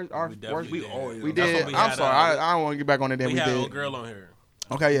about our worst? We definitely did. always- We That's did. what we I'm had, sorry. I don't want to get back on it. Then we we had a did. little girl on here.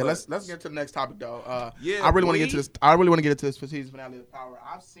 Okay, yeah. But- Let's get to the next topic though. Yeah, I really want to boy. get to this. I really want to get into this season finale of Power.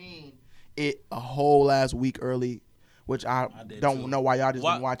 I've seen it a whole last week early, which I did don't too. know why y'all just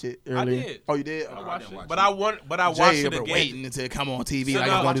What? didn't watch it I early. did. Oh, you did? I I watched didn't it, watch but it. I watched Jay it ever again. waiting until it come on TV So like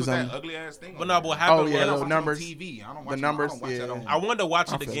no, it's gonna do Watch that something. ugly ass thing. But no, but what happened Oh, yeah, was the I watch numbers. it on TV. I don't watch The it- numbers, I don't watch that yeah. on- I wanted to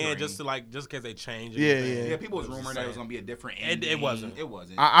watch I it feel again green. just in case they changed. Yeah, anything. yeah. people was It was rumoring the that it was same. gonna be a different It ending. wasn't. It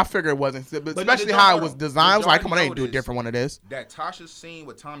wasn't. I figured it wasn't, but But especially did how y'all it was know- designed. I was did like, y'all come on, they ain't do a notice different one of this. that Tasha's scene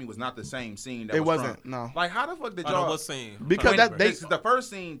with Tommy was not the same scene. That It was wasn't. from. No. Like how the fuck did I know y'all? what scene. Because that they. the first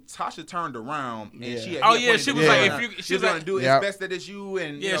scene, Tasha turned around and Yeah. she. Had, Oh, he yeah, had she pointed was to like, her. if you- she was like- gonna do it. Yep. It's best that it's you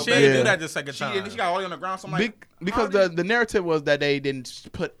and Yeah, you know, she baby. didn't Yeah. do that the second She time. didn't. She got all on the ground. So I'm like, Because how the narrative was that they didn't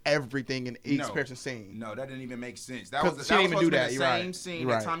put everything in each No. person's scene. No, that didn't even make sense. That 'Cause was she that didn't was even supposed do to that. be You're the right. same scene You're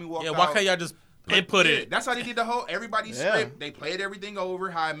that right. Tommy walked Yeah, out. why can't y'all just input Yeah, it? that's how they did the whole everybody's Yeah. script. They played everything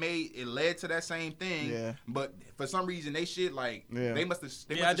over, how it led to that same thing. Yeah. But for some reason they shit like Yeah. they must have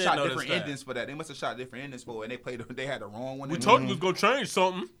Yeah, I did shot notice different that. endings for that. They must have shot different endings for it, and they had the wrong one. We in told there. you we was gonna change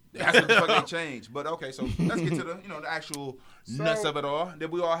something. That's what the fuck they changed. But okay, so let's get to the actual nuts of it all. Did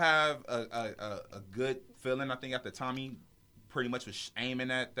we all have a good feeling? I think after Tommy pretty much was aiming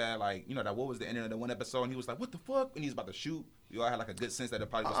at that, like, that what was the end of the one episode, and he was like, what the fuck? And he's about to shoot. You all had like a good sense that it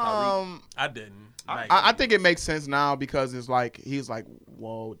probably was Tyreek. I didn't. Like, I think it makes sense now because it's like he's like,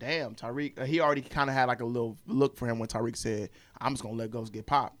 whoa, damn, Tyreek. He already kind of had like a little look for him when Tyreek said, "I'm just gonna let Ghost get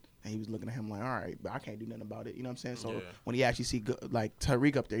popped," and he was looking at him like, "All right, but I can't do nothing about it." You know what I'm saying? So Yeah. when he actually see like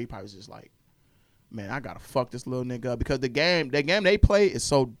Tyreek up there, he probably was just like, "Man, I gotta fuck this little nigga up," because the game they play is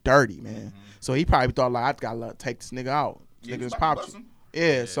so dirty, man. So he probably thought like, I gotta take this nigga out. This Yeah, he nigga's was about to popped. bust him.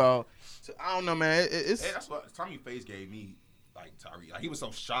 Yeah, so So, I don't know, man. It's Hey, that's what Tommy Face gave me. Like Tariq, like he was so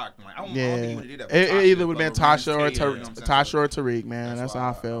shocked. I'm like, I don't yeah. think he would have did that. It either would have been Lorenz Tasha or Taylor, you know what I'm saying? Tasha or Tariq, man. That's how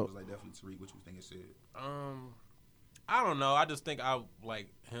I felt. I was like, definitely Tariq. What you think it said? I don't know. I just think I like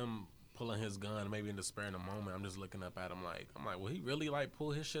him pulling his gun, maybe in the spur of the moment. I'm just looking up at him like, will he really like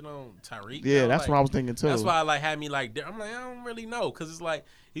pull his shit on Tariq? Yeah, though? that's like, what I was thinking too. That's why I like had me like, I'm like, I don't really know, cause it's like,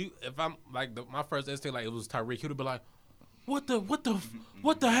 if I'm like my first instinct, like it was Tariq, he would be like, what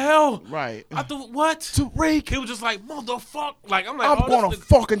the hell? Right. I thought what? Tariq. He was just like, motherfucker. Like I'm like, I'm gonna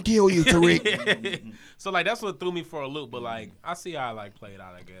fucking kill you, Tariq. So like that's what threw me for a loop, but like I see how I like played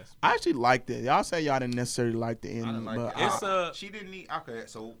out, I guess. I actually liked it. Y'all say y'all didn't necessarily like the I ending, didn't like but it. She didn't need. Okay,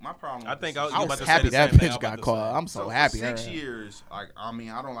 so my problem. I think with this I I was was about to say happy the that same thing I bitch was got about to caught. say. I'm so happy. For 6 years, like I mean,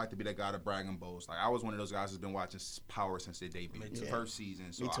 I don't like to be that guy to brag and boast. Like I was one of those guys who's been watching Power since their debut, the first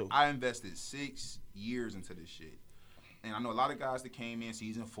season. So Me too. I invested 6 years into this shit. And I know a lot of guys that came in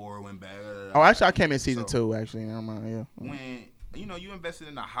season 4 went bad. Oh, actually, I came in season 2. Actually, never mind. Yeah. When you invested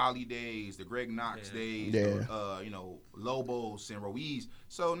in the Holly days, the Greg Knox days, Yeah. the, Lobos and Ruiz.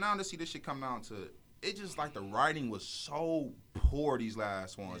 So now to see this shit come out to it, just like the writing was so poor these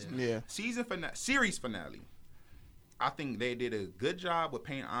last ones. Yeah. Series finale. I think they did a good job with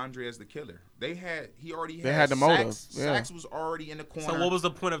painting Andre as the killer. They had the motive. Sax was already in the corner. So what was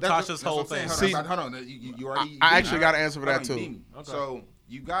the point of Tasha's whole thing? Hold on. You already. I actually got an answer for that too. Okay. So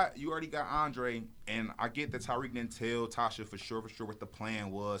you already got Andre, and I get that Tariq didn't tell Tasha for sure what the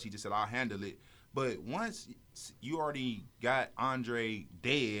plan was. He just said I'll handle it. But once you already got Andre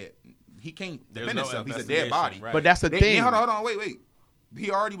dead, he can't defend himself. He's a dead body. Right. But that's the thing. Hold on. Wait. He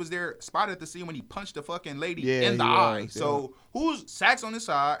already was there, spotted at the scene when he punched the fucking lady in the he eye. was, So who's Sax on the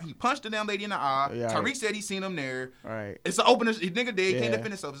side? He punched the damn lady in the eye. Yeah, Tariq right. said he seen him there. Right. It's an open. Nigga dead. Can't Yeah. defend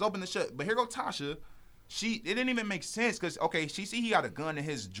himself. It's open to shut. But here go Tasha. It didn't even make sense because she see he got a gun in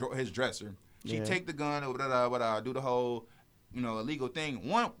his dresser. She Yeah. take the gun or do the whole illegal thing.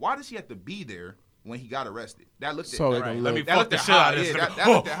 One, why does she have to be there when he got arrested? That looked So at it right. can Let me look- That fuck looked the at shit out hot. of this. Yeah, that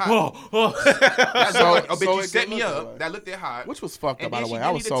looked at hot. So- Bitch, so you it set can me look up. that way. That looked at hot. Which was fucked up, And by then the she way. didn't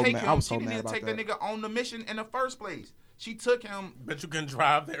I was need so to take mad. him- I was so She mad didn't about take that. the nigga on the mission in the first place. She took him. But you can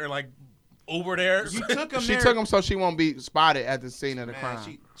drive there like Uber there. You took him She there. took him so she won't be spotted at the scene of the Man,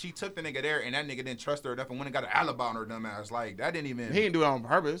 crime. she took the nigga there, and that nigga didn't trust her enough and went and got an alibi on her dumb ass. Like, that didn't even... He didn't do it on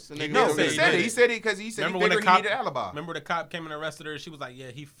purpose. The nigga No, did he it. said it. He said it because he said Remember he when figured the he cop needed an alibi. Remember the cop came and arrested her? She was like, yeah,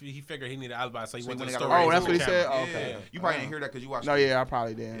 he figured he needed an alibi, so he went to the went and store. got a- Oh, that's what he said? Camera. Oh, okay. Yeah. You probably didn't hear that because you watched No, it. yeah, I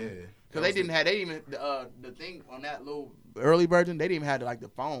probably did. Yeah. Because they didn't have, the thing on that little early version, they didn't even have like the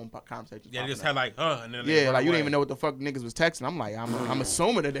phone conversation. Yeah, they just popping had up. like, and then they Yeah, run like you away. didn't even know what the fuck niggas was texting. I'm like, I'm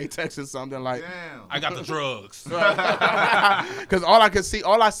assuming that they texted something like, Damn. I got the drugs. because all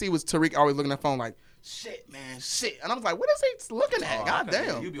I see was Tariq always looking at the phone like, shit, man, shit. And I was like, what is he looking at? God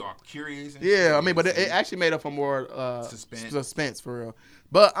damn. You be all curious. And Yeah, shit. I mean, but it actually made up for more suspense for real.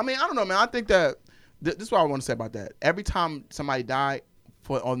 But I mean, I don't know, man. I think that this is what I want to say about that. Every time somebody died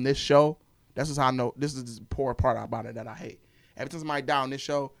on this show, that's just how I know. This is the poor part about it that I hate. Every time somebody died on this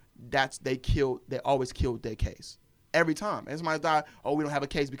show, they always killed their case. Every time. And somebody died, oh, we don't have a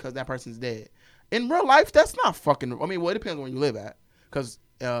case because that person's dead. In real life, that's not fucking. I mean, well, it depends on where you live at. Because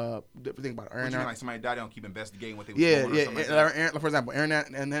think about it. What you mean, like somebody died, they don't keep investigating what they was Yeah, doing or something like yeah. that? Aaron, for example, Aaron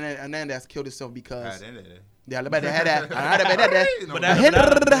Hernandez killed himself because. God, Yeah, they had that. But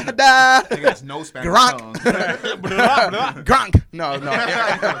That. that's no Spanish Gronk. tongue. Gronk. No.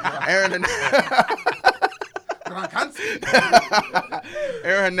 Aaron.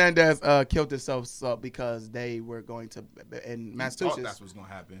 Aaron Hernandez killed himself because they were going to in Massachusetts. That's what's gonna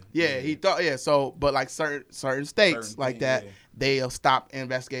happen. Yeah, he thought. Yeah, so but like certain states like things, that, yeah. they'll stop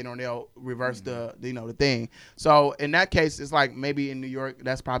investigating or they'll reverse the thing. So in that case, it's like maybe in New York,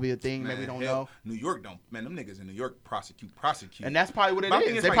 that's probably a thing. Maybe we don't know. New York don't. Man, them niggas in New York prosecute. And that's probably what it But I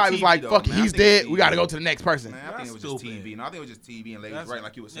think is. it's They like probably was TV like, though, fuck it, man. I he's think it's dead. We got to TV. go to the next person. Man, I think it was just stupid. TV. No, I think it was just TV and ladies, That's- right?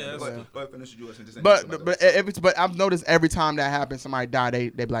 Like you were saying. yeah, that's But finish you and just But I've noticed every time that happens, somebody died, they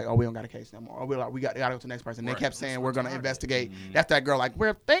be like, oh, we don't got a case no more. Or we're like, we got to go to the next person. They Right. kept saying we're gonna investigate. Mm-hmm. That's that girl like,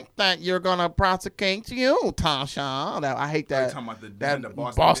 we think that you're gonna prosecute you, Tasha. I hate Are you that. talking about the That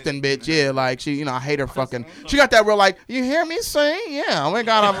Boston bitch, yeah, like she, I hate her fucking. She got that real like, you hear me say, yeah, we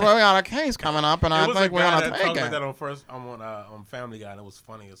got a case coming up, and I was think a we're guy gonna that take talked like it. that on Family Guy, and it was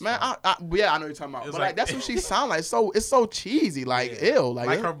funny as Man, fuck. I know what you're talking about, was but like- that's what she sound like. So it's so cheesy, like ill,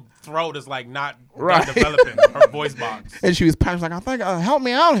 like her throat is like not Right. developing her voice box. and she was punching like, I think, help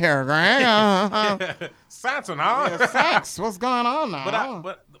me out here, Greg. Sanson, huh? Facts. What's going on now?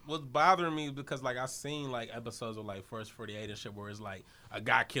 But what's bothering me because like I seen like episodes of like First 48 and shit where it's like a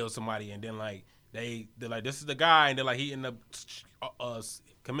guy kills somebody and then like they're like, this is the guy, and they're like he ended up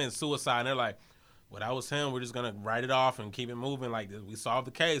committing suicide. And they're like, well, that was him. We're just going to write it off and keep it moving. Like, we solved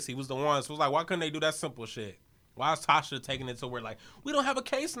the case. He was the one. So it was like, why couldn't they do that simple shit? Why is Tasha taking it to where, like, we don't have a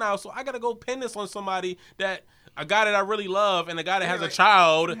case now, so I got to go pin this on somebody that, a guy that I really love and a guy that has a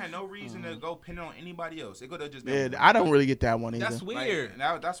child. You had no reason to go pin it on anybody else. It could have just been. Yeah, I don't really get that one either. That's weird.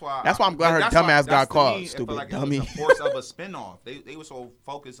 Like, that's why I'm glad her dumbass got caught. Stupid like dummy. It was a force of a spinoff. They were so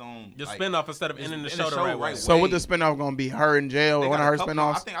focused on the like, spinoff instead of ending the show the right way. So what the spinoff gonna be? Her in jail? One of her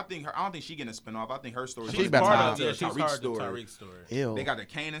spinoffs? I don't think she getting a spinoff. I think her story. She's part of the Tariq story. Ew. They got the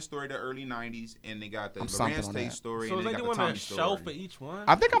Kanan story, the early '90s, and they got the Lorenz Tate story. So and they got doing the Tommy a show story. for each one?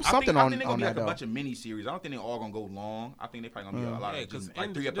 I think I'm something on I think they're gonna be that like a bunch of mini series. I don't think they're all gonna go long. I think they're probably gonna be a lot of just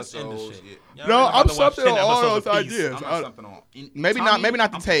like 3 episodes. No, I'm something on all those ideas. I'm something on. Maybe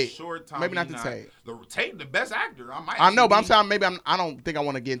not the Tate. Maybe not the Tate. The Tate, the best actor. I know, but I'm saying maybe I don't think I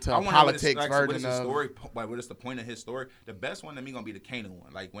want to get into politics version of. Story, like, what is the point of his story? The best one to me gonna be the Kanan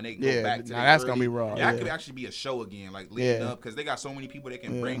one. Like when they go back to that's gonna be raw. That could actually be a show again, like leading up, because they got so many people they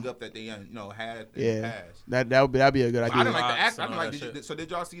can bring up that they had in the past. That'd be a good idea. I didn't like the act. I didn't like. So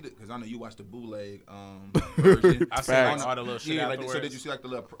did y'all see that? Because I know you watched the bootleg version. I seen all the little shit afterwards. So did you see like the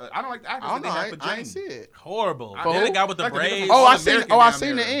little? I don't like the actors. I don't know. I didn't see it. Horrible. Then the guy with the braids. Oh, I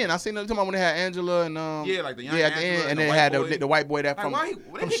seen the end. I seen the time when they had Angela and like the young at the end, and then had the white boy that from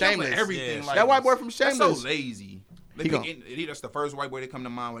Shameless. Everything that white boy from Shameless. That's so lazy. That's the first white boy that come to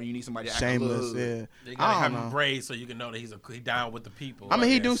mind when you need somebody to act Shameless. Yeah. They gotta have him braids so you can know that he's down with the people. I mean,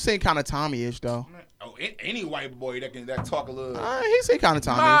 he do seem kind of Tommy-ish though. Oh, any white boy that talk a little. He seem kind of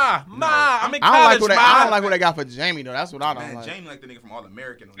Tommy-ish. I'm in college. I don't like what they got for Jamie though. That's what I don't like. Jamie like the nigga from All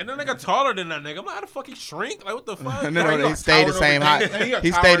American. And then nigga taller than that nigga. I'm like, how the fuck he shrink? Like what the fuck? No, he stayed the same height.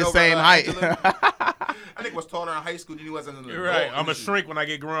 He stayed the same height. I think was taller in high school than he was in the. You're right. I'm a shrink when I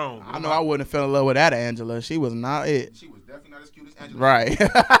get grown. I know I wouldn't have fell in love with that Angela. She was not it. She was definitely not as cute as Angela. Right.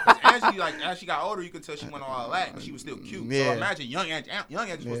 Angela, like as she got older, you could tell she went all that, but she was still cute. Yeah. So imagine young Angela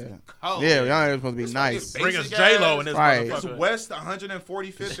supposed to be cold. Yeah, young Angela supposed to be nice. Bring us J-Lo in this motherfucker. It's West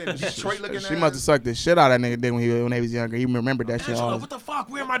 145th and Detroit looking at. She must have sucked the shit out of that nigga then when he was younger. He remembered that shit. Angela, what the fuck?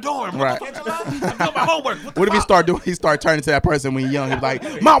 We're in my dorm. Right. Angela, I'm doing my homework. What if he start doing? He start turning to that person when he's young. He's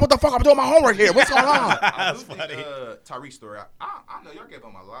like, "Mom, what the fuck? I'm doing my homework here. What's going on?" That's funny. Tariq story. I know y'all gave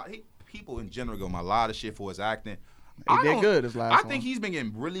him a lot. People in general give him a lot of shit for his acting. He did good this last one. I think he's been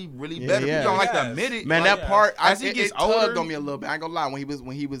getting really, really better. You don't like to admit it. Man, that part, as he gets older, tugged on me a little bit. I ain't gonna lie.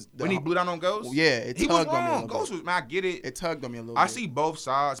 When he blew down on Ghost, yeah, it he tugged was wrong. on me a little Ghost was, man, I get it. It tugged on me a little I bit. see both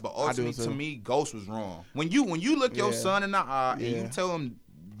sides, but ultimately to me, Ghost was wrong. When you look your son in the eye and you tell him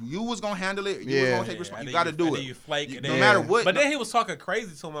you was gonna handle it, you was gonna take responsibility. You gotta do it. You flake no matter what. But then he was talking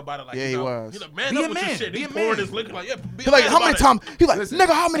crazy to him about it. Like, he was. He's like, man, up with your shit. He poured his liquor like, he's like, how many times? He's like, nigga,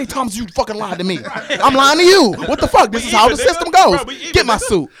 how many times you fucking lied to me? I'm lying to you. What the fuck? This is how the system goes. Get my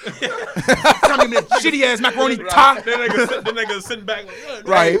suit. Tell me that shitty ass macaroni tie. The nigga sitting back like,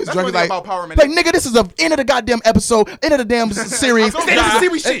 right. He was drunk like nigga, this is the end of the goddamn episode, end of the damn series. This is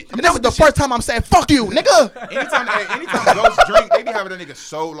serious shit. And this is the first time I'm saying fuck you, nigga. Anytime Ghost drink, they be having a nigga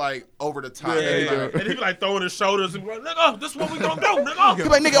so like over the top. And he be like throwing his shoulders and like, nigga, this is what we gonna do, nigga. He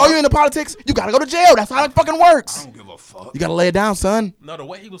like, nigga, are you into politics? You gotta go to jail. That's how it fucking works. I don't give a fuck. You gotta lay it down, son. No, the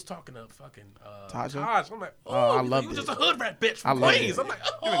way he was talking to fucking Tasha. I'm like, I love it. He was just a hood rat bitch from Queens. I'm like,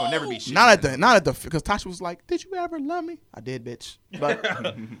 you ain't gonna never be shit. Not at the because Tasha was like, did you ever love me? I did, bitch. But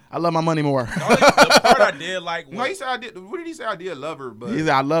I love my money more. The part I did like. No, he said I did. What did he say? I did love her, but he said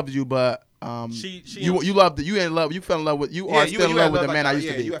I loved you, but you loved it. You in love. You fell in love with. You are still in love with the man I used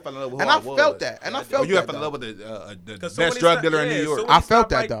to be. You fell in love with and I felt that. And I felt that. You fell in love with the best drug dealer in New York. I felt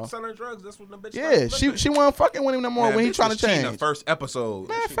that though. Selling drugs. That's what the bitch. Yeah, she wasn't fucking with him no more when he trying to change. In the first episode.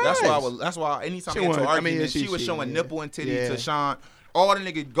 That's why anytime they into argument, she was showing nipple and titty to Sean. All the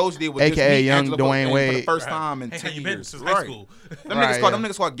nigga Ghost did was AKA just young Angela Dwayne Wade for the first time in 10 years. Since high school. Them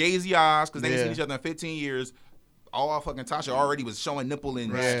niggas called gazy eyes because they ain't seen each other in 15 years. All fucking Tasha already was showing nipple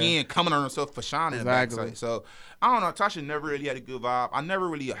and skin coming on herself for Sean in the backside. So I don't know. Tasha never really had a good vibe. I never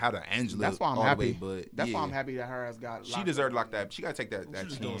really had an Angela. That's why I'm happy. But that's why I'm happy that her has got. She deserved like that. She gotta take that. She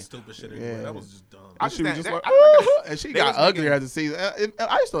was doing stupid shit. That was just dumb. She was just like, and she got uglier as the season.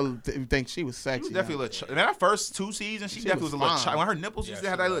 I used to think she was sexy. She was definitely a little. Man, that first 2 seasons, she definitely was a little. When her nipples used to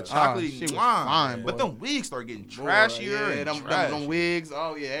have that little chocolatey. She was fine, but them wigs started getting trashier. Yeah, them wigs.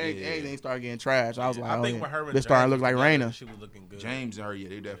 Oh yeah, everything started getting trash. I was like, I think when her and this started to look like Raina. She was looking good. James and her,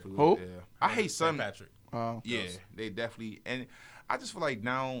 they definitely. Who? I hate St. Patrick. Yeah, they definitely. And I just feel like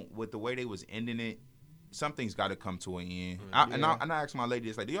now with the way they was ending it, something's got to come to an end. And I asked my lady,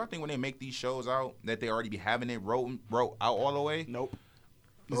 it's like, do y'all think when they make these shows out that they already be having it wrote out all the way? Nope.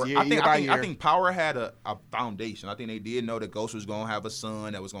 I think Power had a foundation. I think they did know that Ghost was gonna have a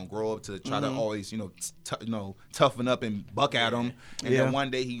son that was gonna grow up to try to always, toughen up and buck at him, and then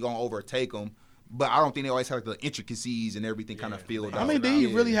one day he gonna overtake him. But I don't think they always had the intricacies and everything kind of filled out. I mean, did he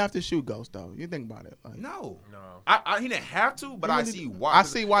really have to shoot Ghost though? You think about it? Like, no. He didn't have to, but I see why. I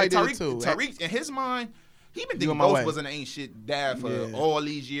see why he did it too. Tariq, in his mind, he been thinking Ghost was an ain't shit dad for all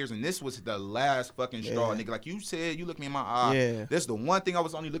these years, and this was the last fucking straw, nigga. Like you said, you look me in my eye. Yeah. That's the one thing I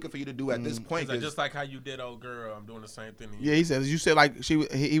was only looking for you to do at this point. Like, just like how you did old girl, I'm doing the same thing. Yeah, he says you said like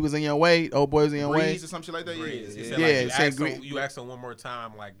he was in your way, old boy was in your way. Breeze or some shit like that. Breeze. He said, like, you asked him one more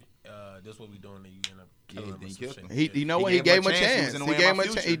time, like, this what we doing, and you end up killing him. You know what? He gave him a chance.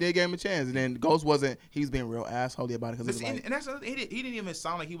 He did give him a chance, and then Ghost wasn't. He was being real assholey about it because and that's he didn't even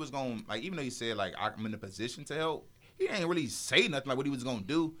sound like he was going, like, even though he said like I'm in a position to help. He ain't really say nothing like what he was gonna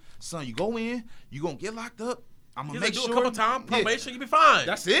do. Son, you go in, you gonna get locked up. I'm gonna make sure. Do a couple times, probation, you be fine.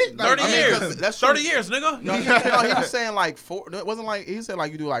 That's it. 30 years. That's 30 years, nigga. No, he was saying like 4. It wasn't like he said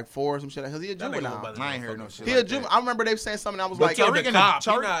like you do like 4 or some shit. Cause he a juvenile. I ain't heard no shit. He a juvenile. I remember they saying something. I was like, Tariq a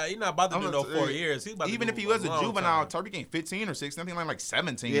cop. He not about to do no 4 years. Even if he was a juvenile, Tariq ain't 15 or 16. Something like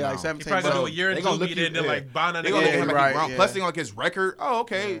 17. Yeah, like 17. He probably gonna do a year and juvie, then like bond a nigga. Plus they gonna look his record. Oh,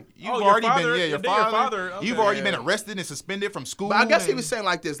 okay. You've already been your father. You've already been arrested and suspended from school. But I guess he was saying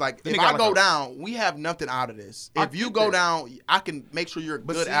like this, like if I go down, we have nothing out of this. If you go down, I can make sure you're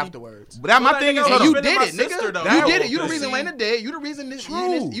good afterwards. But my thing is, you did it, nigga. You did it. You the reason Lena dead. You the reason this.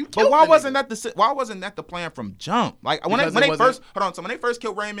 True. But why wasn't that the plan from jump? Like when they first when they first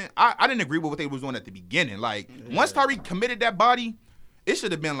killed Raymond, I didn't agree with what they was doing at the beginning. Like once Tariq committed that body, it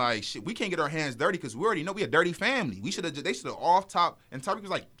should have been like, shit, we can't get our hands dirty because we already know we a dirty family. They should have off top, and Tariq was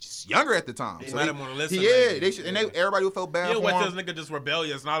like just younger at the time. They might have want to listen. Yeah, they should, and everybody would feel bad for him. Yeah, this nigga just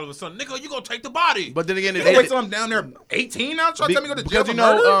rebellious, and all of a sudden, nigga, you gonna take the body. But then again, they wait till I'm down there 18 now, trying to tell me to go to jail for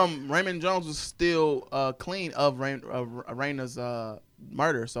murder? Raymond Jones was still clean of Raina's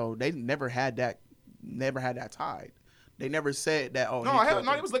murder, so they never had that tied. They never said that. Oh, no,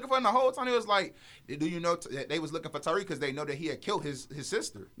 he was looking for him the whole time. He was like, do you know they was looking for Tariq because they know that he had killed his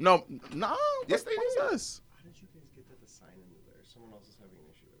sister. No. Yes, they did. How did you guys get that to sign into there? Someone else is having an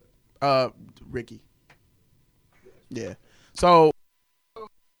issue with it. Ricky. Yeah. So,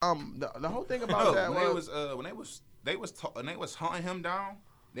 the whole thing about that when they was hunting him down.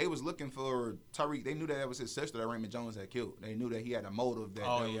 They was looking for Tariq. They knew that was his sister that Raymond Jones had killed. They knew that he had a motive.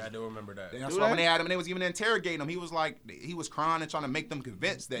 I do remember that. That's why when they had him, and they was even interrogating him. He was like, he was crying and trying to make them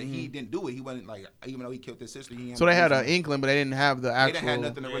convinced that he didn't do it. He wasn't like, even though he killed his sister. So they had an inkling, but they didn't have the actual. They didn't have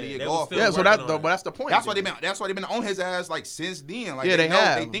nothing to really go off. Yeah, so that's the point. That's why they've been on his ass like since then. Like,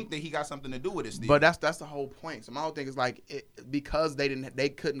 they think that he got something to do with it. Still. But that's the whole point. So my whole thing is like because they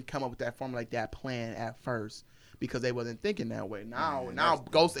couldn't come up with that formula, like that plan at first. Because they wasn't thinking that way. Now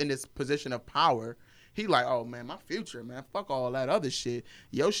Ghost in this position of power, he like, oh man, my future, man, fuck all that other shit,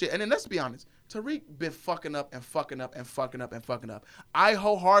 yo shit. And then let's be honest, Tariq been fucking up. I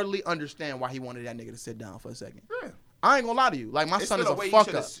wholeheartedly understand why he wanted that nigga to sit down for a second. Yeah. I ain't gonna lie to you, like my son is a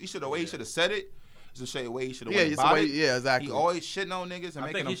fuck up. He should have said it. It's a way he should have went about it. Yeah, exactly. He always shitting on niggas and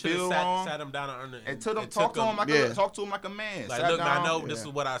making them feel wrong. Sat him down and talk to him like a man. Like, look, I know this is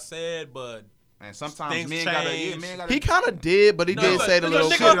what I said, but. And sometimes men gotta. He kind of did, but he did say the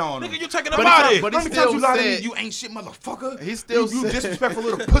little shit on him. Nigga, you taking a body. But he still said, you ain't shit, motherfucker. He still you disrespectful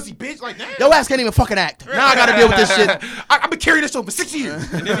little pussy bitch. Like, damn. Your ass can't even fucking act. Now I gotta deal with this shit. I've been carrying this show for 6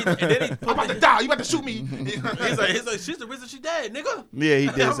 years. and then he I'm about to die. You about to shoot me. He's like, she's the reason she dead, nigga. Yeah, he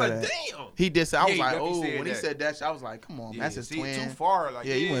did say that. Damn. He did say. I was like, oh, when he said that shit, I was like, come on, that's his twin. Too far.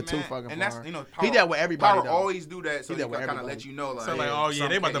 Yeah, he went too fucking far. And that's he did with everybody. Power always do that, so he kind of let you know, like, oh yeah,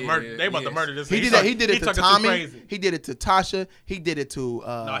 they about to murder. They about to murder this. He did it to Tommy. He did it to Tasha. He did it to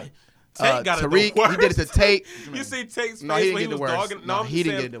Tariq. He did it to Tate. You see Tate's face when he was dogging? No, he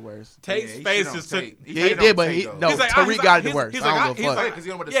didn't get it the worst. Tate's face just took. Yeah, he did, but Tariq got it the worst. He's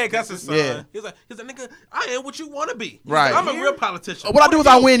like, yeah, that's his son. Yeah. He's like, nigga, I am what you want to be. Right. I'm a real politician. What I do is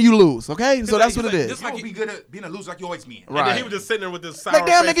I win, you lose. Okay, so that's what it is. Just like you be good at being a loser, like you always been. Right. And then he was just sitting there with this sour face. Like,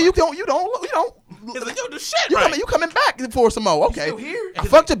 damn, nigga, you don't. He's like, yo, do shit, right? You coming back for some more? Okay. You still here? I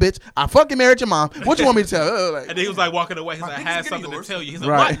fucked your bitch. I fucking married your mom. What you want me to tell? And then he was like walking away. He's like, I had something to tell you. He's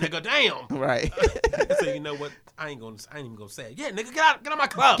like, what, nigga? Damn. Right. So you know what? I ain't even gonna say it. Yeah, nigga, get out my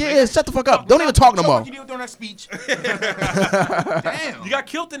club. Yeah, shut the fuck up. Don't even talk no more. What you did during that speech? Damn. You got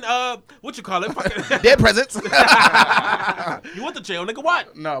killed in what you call it? Dead presidents. You went to jail, nigga.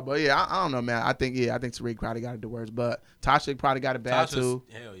 What? No, but yeah, I don't know, man. I think Tariq probably got it the worst, but Tasha probably got it bad too.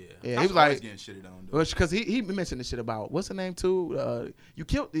 Hell yeah. Yeah, he was like, getting shitted down. Because he mentioned this shit about what's her name too. You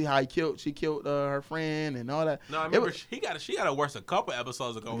killed she killed her friend and all that. No, I remember she got a worse a couple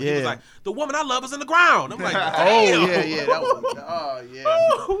episodes ago. Yeah. He was like, the woman I love is in the ground. I'm like, oh yeah, that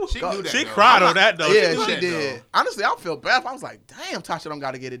was She knew that. She cried on that though. Yeah, she did. Though. Honestly, I feel bad. I was like, damn, Tasha don't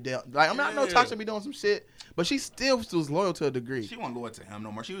got to get it dealt. Like, I mean, I know Tasha be doing some shit, but she still was loyal to a degree. She wasn't loyal to him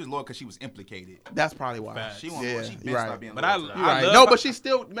no more. She was loyal because she was implicated. That's probably why. She wasn't loyal. She been stopped being but loyal. No, but she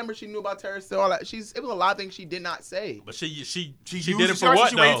still remember she knew about terrorists. All that. It was a lot of things she did not say. But she did it for what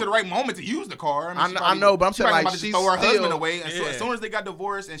She though? waited to the right moment to use the car. I know, but I'm saying like she throw her still, husband away. And so as soon as they got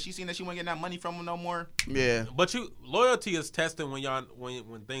divorced and she seen that she wasn't getting that money from him no more. Yeah. But loyalty is tested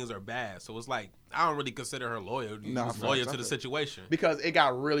when things are bad. So it's like I don't really consider her loyal. Loyal to the situation because it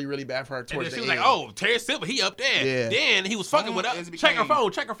got really, really bad for her towards and the she end. was like, "Oh, Terry Silver, he up there." Yeah. Then he was fucking with us. Check her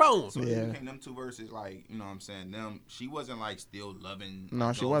phone. So it became them two verses, like you know what I'm saying. She wasn't like still loving.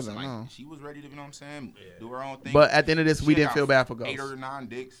 No, she wasn't. Like, no, she was ready to, you know what I'm saying, do her own thing. But at the end of this, we didn't feel bad for Ghost. 8 or 9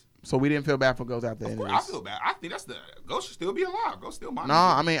 dicks. So we didn't feel bad for Ghost after the end of this. I feel bad. I think Ghost should still be alive. Ghost still mine. No,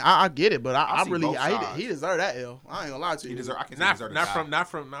 I mean I get it, but he deserved that L. I ain't gonna lie to you. He deserved. Not from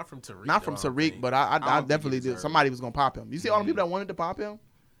Tariq. Not from Tariq, but I definitely did. Somebody was gonna pop him. You see all the people that wanted to pop him.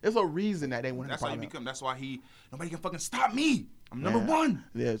 There's a reason that they wanted to pop him. That's why nobody can fucking stop me. I'm number one.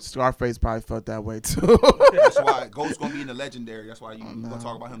 Yeah, Scarface probably felt that way too. That's why Ghost's gonna be in the legendary. That's why you're gonna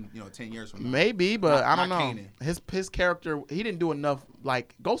talk about him, 10 years from now. Maybe, but I don't know. Kanan. His character, he didn't do enough.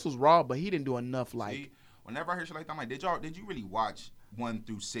 Like Ghost was raw, but he didn't do enough. Like, see, whenever I hear shit like that, I'm like, did you really watch 1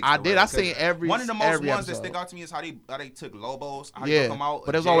 through 6? I did. I seen every. One of the most ones episode that stick out to me is how they took Lobos. How they come out.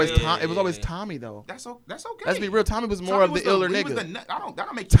 But it was always it was always Tommy though. That's okay. Let's be real. Tommy was more of the iller nigga. That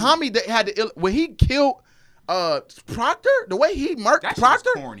don't make Tommy that had the when he killed Proctor, the way he murked Proctor,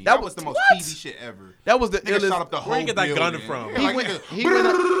 corny. That was the most cheesy shit ever. That was the illest. Shot up the whole where you get that gun from?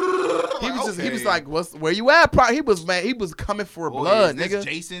 He was like, where you at? He was mad. He was coming for blood, nigga.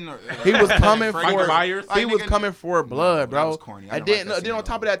 Jason or he was coming for. Myers? He was coming for blood, bro. That was corny. And then on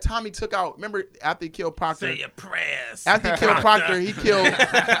top of that, Tommy took out. Remember after he killed Proctor? Say your prayers. After he killed Proctor, he killed.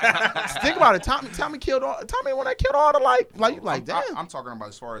 Think about it. Tommy killed all. Tommy when I killed all the like damn. I'm talking about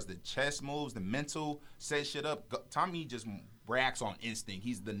as far as the chess moves, the mental set shit up. Tommy just reacts on instinct.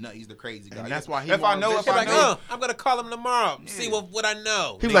 He's the nut. He's the crazy guy. And that's why he. I'm gonna call him tomorrow. Yeah. See what I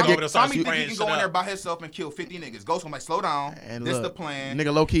know. He was like, Tommy think he can go in there by himself and kill 50 niggas. Ghost gonna like slow down. And this the plan.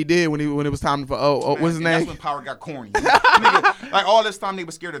 Nigga low key did when it was time for what's his name? That's when power got corny. Nigga, like all this time they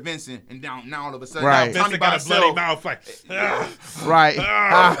were scared of Vincent, and now all of a sudden, right. Tommy got a bloody mouth like, right.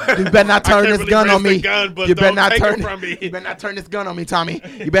 You better not turn this gun on me. You better not turn from me. You better not turn this gun on me, Tommy.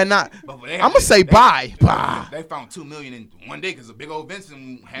 You better not. I'm gonna say bye. They found $2 million in one day because a big old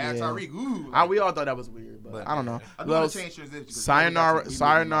Vincent had Tariq. Ooh, we all thought that was weird, but I don't know. Well, sayonara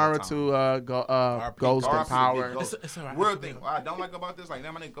to Ghost and Power. Real thing I don't like about this, like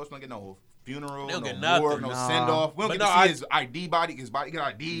that, my nigga Ghost don't get no funeral, no morgue, no send off. We don't get to see his ID body. His body get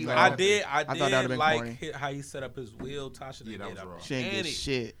ID. I did like how he set up his will. Tasha did that. She ain't get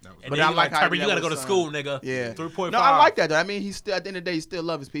shit. But I like how you gotta go to school, nigga. Yeah, 3.5. No, I like that though. I mean, he's still at the end of the day, he still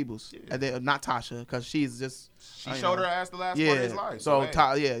loves his peoples. And then not Tasha, because she's just. She showed her ass the last part of his life. So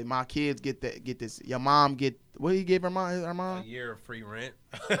my kids get this. Your mom get what he gave her mom? A year of free rent.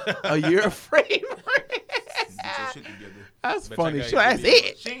 A year of free rent. That's funny. That's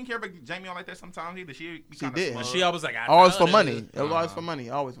it. She didn't care about Jamie on like that sometimes either. She did. But she always like always for money. It was always for money.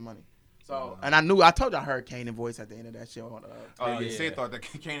 Always for money. So and I told you I heard Kanan voice at the end of that show. Sid thought that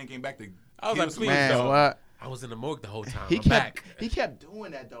Kanan came back to. I was like, please, man, what? I was in the morgue the whole time. He kept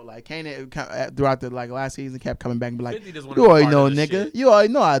doing that though. Like Kanan throughout the last season kept coming back and be like, you already know, nigga. Shit. You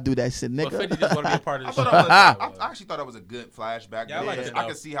already know I do that shit, nigga. But 50 just want to be a part of the show. I actually thought that was a good flashback. Yeah, I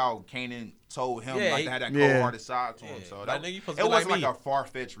could see how Kanan told him like to have that cold-hearted side to him. So that, it wasn't like a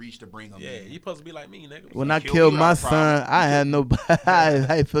far-fetched reach to bring him in. Yeah, you supposed to be like me, nigga. When I killed my son, I had no,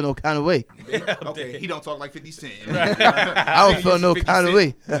 I feel no kind of way. Okay, he don't talk like 50 Cent. I don't feel no kind of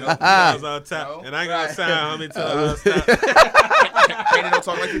way. I was on top, and I ain't gonna sound until Kanan don't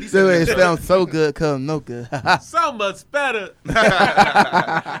talk like 50 Cent. It sounds so good, cause no good. So much better.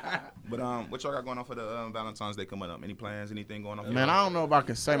 But what y'all got going on for the Valentine's Day coming up? Any plans? Anything going on? Man, I don't know if I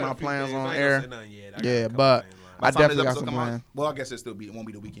can say my plans on air. Yeah, but I definitely got some plans. Well, I guess it won't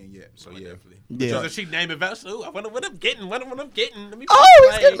be the weekend yet. So yeah, yeah. So she name it I wonder what I'm getting. What I'm getting. Let me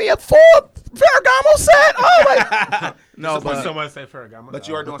he's getting me a full Ferragamo set. Oh my. No, but someone say Ferragamo. But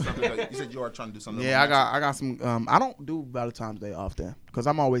you are doing something. You said you are trying to do something. Yeah, I got some. I don't do Valentine's Day often.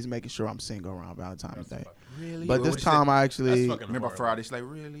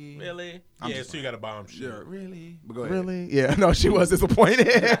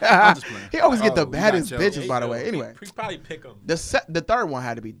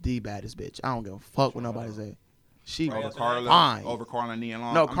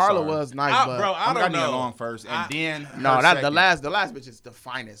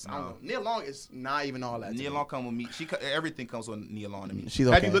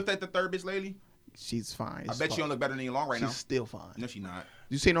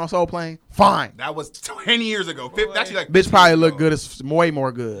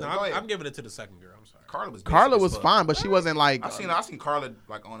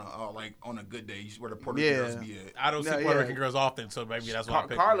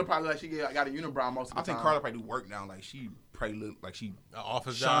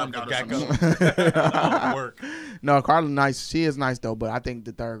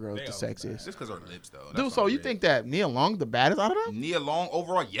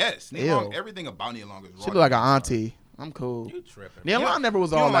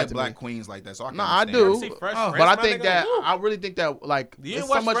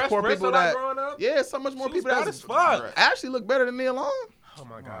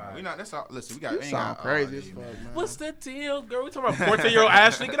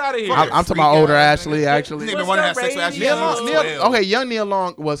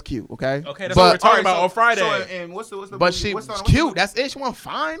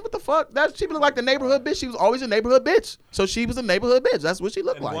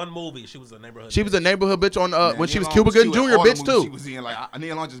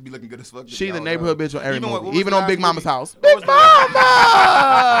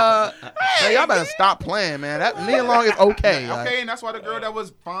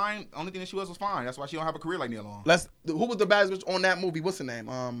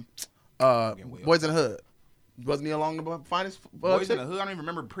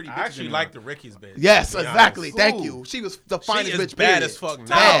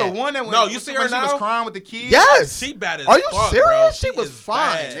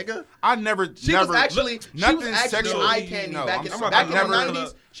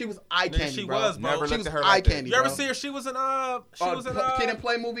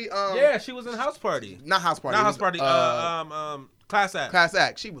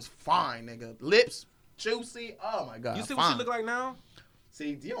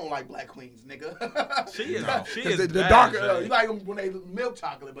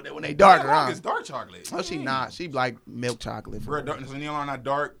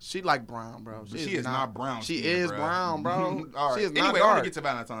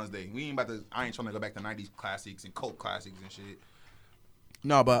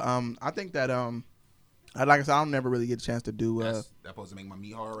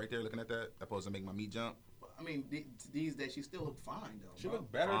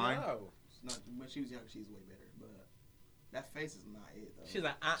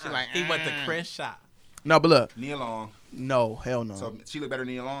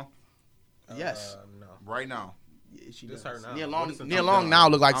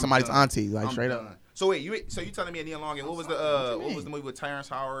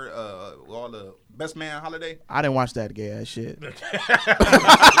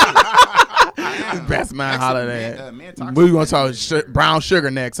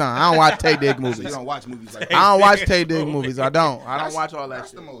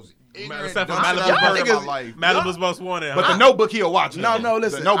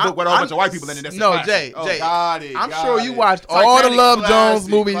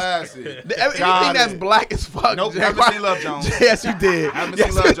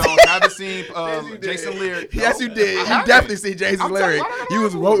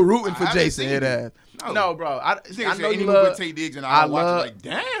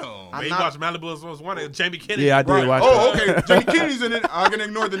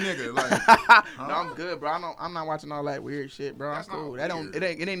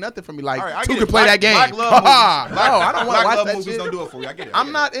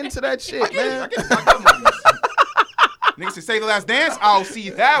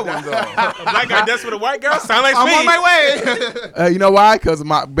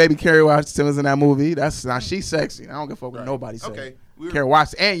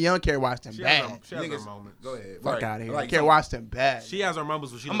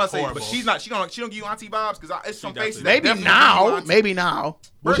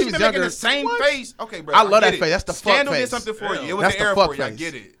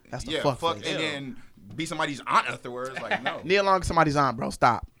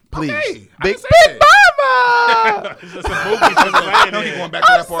 say. I Big didn't say that. Mama. It's just a movie she's playing. Don't keep in. going back to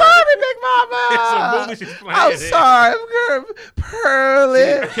that part. Sorry, Big Mama. It's a movie she's playing. I'm in. sorry, girl.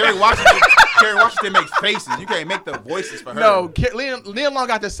 Pearly. Kerry Washington makes faces. You can't make the voices for her. No, Leah Long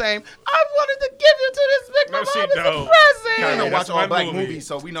got the same. I wanted to give you to this Big No, Mama she as a don't. present. I don't That's watch all one black movie. movies,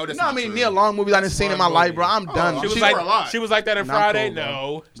 so we know this. You know how is many true. Nia Long movies I done seen in my one life, movie. bro? I'm done. She was She like, wore a lot. she was like that on Nah, I'm Friday. cool, bro.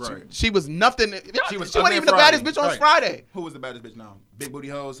 No, Right. She was nothing. She was wasn't ugly even the Friday. baddest bitch on Right. Friday. Who was the baddest bitch now? Big booty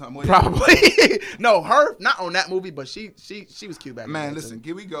hoes? Probably. No, her not on that movie, but she was cute back in Man, the day, listen, too.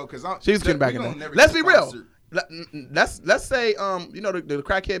 here we go. Cause She was cute back in there. Let's be real. Let's say you know the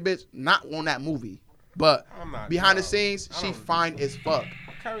crackhead bitch not on that movie, but I'm not- behind the no. scenes I she don't- fine as fuck.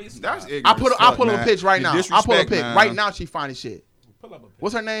 That's ignorant. I'll put up a pitch right now. I'll pull up a pitch man. right now. She fine as shit. Pull up a picture.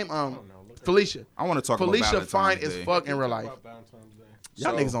 What's her name? I don't know. Look at Felicia. I want to talk Felicia about fine Valentine's as Day. fuck in real life. About Valentine's Day.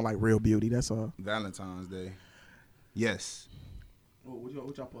 Y'all So- niggas don't like real beauty. That's all. Valentine's Day. Yes.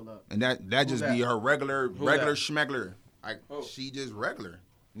 What y'all pull up? And that just that? be her regular that? schmegler. Like she just regular.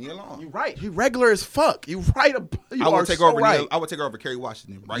 Nia Long. You right. You regular as fuck. You right. You I are would take so over right. I would take her over Kerry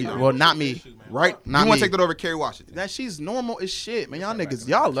Washington right now. Well, not me. Right? Not you want me. to take that over Kerry Washington? That she's normal as shit, man. Y'all niggas,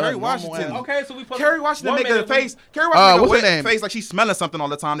 y'all love Kerry normal Washington. ass- Okay, so we put Kerry Washington one make a minute, face. Kerry Washington what's make her a name? face like she's smelling something all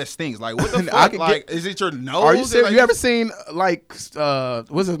the time that stings. Like what the I fuck? could Like get- is it your nose? Are you serious? Like, You ever seen like what's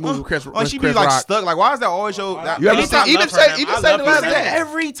this movie with Chris? Oh, with she Chris be like Rock? stuck. Like why is that always your? That, You ever every seen time- even love her, man. say I even say love the her, last man. dance?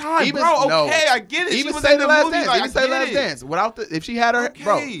 every time, Even bro. no. Okay, I get it. She Even was say in the the last movie. dance. Like, Even I say the get last it. dance. Without the if she had her, Okay,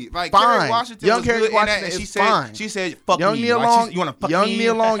 bro, like fine. Kerry Washington Young was Kerry good in Washington that, and is fine. she said, "Fuck Young me." Nia Like, Long, you want to fuck young me?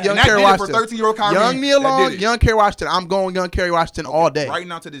 Nia Long, And young that Kerry did it for Washington. 13-year-old Kyrie. Young Nia That Long, did it. young Kerry Washington. I'm going young Kerry Washington all day. Right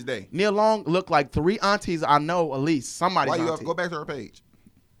now to this day. Nia Long look like 3 aunties I know at least. Somebody's Why you auntie. go back to her page?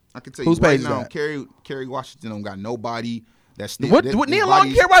 I can tell Whose you right page is now, that? Kerry Washington don't got nobody that's What Nia Long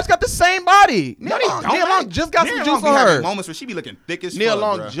and Kerry Washington got the same body. Nia Long just got some juice on her. Moments where she be looking thick as Nia fuck,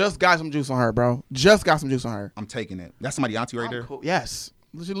 Long bruh. just got some juice on her, bro. Just got some juice on her. I'm taking it. That's somebody auntie right there. Cool. Yes.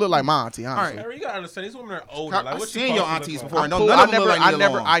 She look like my auntie, honestly. All Kerry, you gotta understand, these women are older. I've Like, what seen your supposed to aunties look before. like? and don't Cool. none I of them never, look like Nia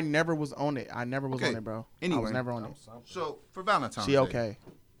Long. I never was on it. I never was Okay. on it, bro. I was Anyway. never on it. So for Valentine's She Day, okay.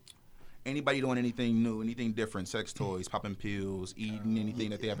 anybody doing anything new, anything different, sex toys, popping pills, eating anything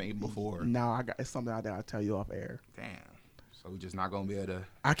that they haven't eaten before? No, it's something out there I'll tell you off air. Damn. So we just not gonna be able to.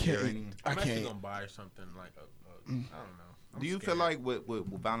 I can't. hear any- I I'm actually can't. gonna buy something like I don't know. I'm Do you scared. feel like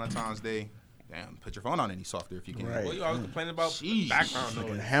with Valentine's Day? Damn, put your phone on any softer if you can. Right. Well, you always complaining about Jeez. background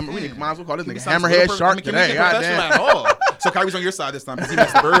noise. Hammer. We might as well call this Can we nigga sound Hammerhead super- Shark can we today. get professional Goddamn. at all? So Kyrie's on your side this time because he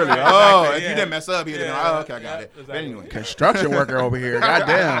messed up earlier. Oh, if you yeah. didn't mess up, he'd have been Yeah, like, oh, okay, I got it. But exactly. anyway, Construction worker over here.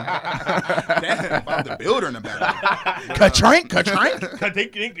 Goddamn. damn, if I'm the builder in the back. Ka-trank.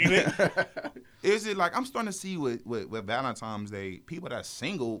 Is it like I'm starting to see with Valentine's Day, people that's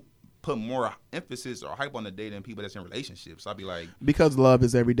single put more emphasis or hype on the day than people that's in relationships. So I'd be like, Because love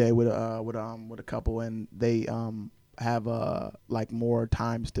is every day with a couple, and they have like more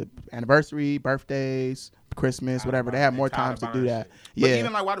times to anniversary, birthdays, Christmas, whatever. They have more times to do that. but Yeah.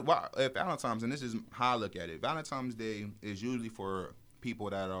 even like why at Valentine's, and this is how I look at it. Valentine's Day is usually for people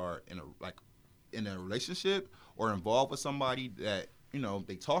that are in a relationship or involved with somebody that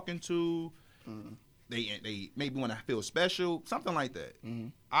they talking to. They maybe want to feel special, something like that.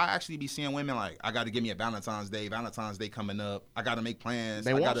 I actually be seeing women like, I got to give me a Valentine's Day coming up. I got to make plans.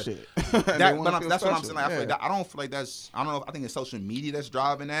 They I want gotta, shit. That's They wanna what feel I'm saying. special. I feel like Yeah. I don't feel like that's. I don't know. I think it's social media that's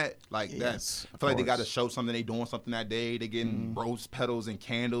driving that. Like Yes, I feel like they of got to course. show something. They doing something that day. They getting rose petals and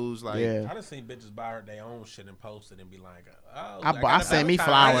candles. Like Yeah. I done seen bitches buy her their own shit and post it and be like, "Oh, I got a send me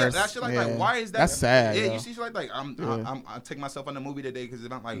Valentine's." flowers. that shit like Yeah. why is that? That's sad, Yeah, yo. you see, shit like I'm taking myself on the movie today because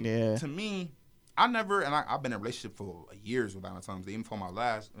I'm like, Yeah. to me, I never, and I've been in a relationship for years with Valentine's Day. Even for my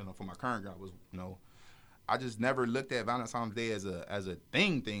last, for my current girl, was I just never looked at Valentine's Day as a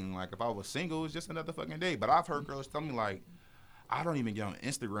thing. Like if I was single, it's just another fucking day. But I've heard girls tell me like, I don't even get on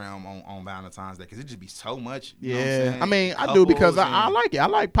Instagram on Valentine's Day because it just be so much. You know what I'm Yeah, saying? I mean, I do because Couples I and- like it. I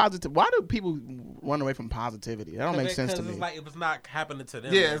like positive. Why do people run away from positivity? That don't make sense to Because me. it's like if it's not happening to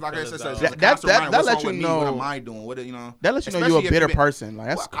them. Yeah, it's like I said, though. it's a That constant reminder, what's let wrong you with me? What know- am I doing? What That lets you know especially you're if a bitter been- person. Like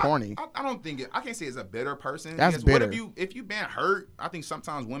that's Well, corny. I don't think I can't say it's a bitter person. That's because what bitter. if you been hurt? I think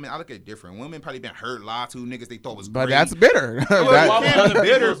sometimes women. I look at it different. Women probably been hurt, lied to niggas they thought was But great. that's bitter. Well, That- it can be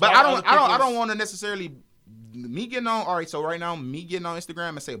bitter, but I Other don't people's- want to necessarily. Me getting on, all right, so right now, me getting on Instagram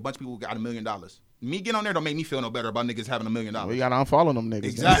and say a bunch of people got $1 million. Me getting on there don't make me feel no better about niggas having $1 million. we gotta unfollow them niggas.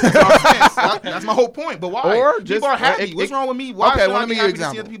 Exactly. That's what I'm saying. That's my whole point. But why? Or People just- are happy. it- What's it- wrong with me? Why Okay, should well, I let be me give you happy to an see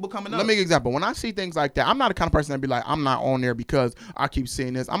example. other people coming up? Let me give you an example. When I see things like that, I'm not the kind of person that be like, I'm not on there because I keep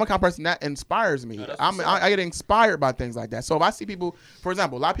seeing this. I'm a kind of person that inspires me. that's I what's get inspired by things like that. So if I see people, for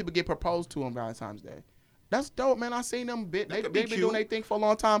example, a lot of people get proposed to on Valentine's Day. That's dope, man. I seen them bit. They've been cute. doing their thing for a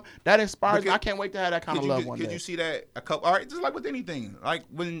long time. That inspires me. I can't wait to have that kind of love one day. Could you see that a couple? All right, just like with anything, like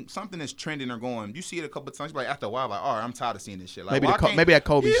when something is trending or going, you see it a couple of times. Like after a while, like, all right, I'm tired of seeing this shit. Like, maybe that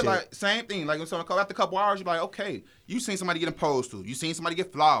Kobe shit. Like same thing. Like when someone after a couple hours, you're like, okay, you seen somebody get imposed to. You seen somebody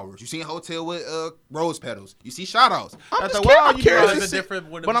get flowers. You seen a hotel with rose petals. You see shout outs. I'm curious.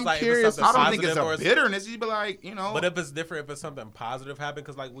 But I'm curious. I don't think it's a bitterness. You be like, you know. But if it's different, if it's something positive happened,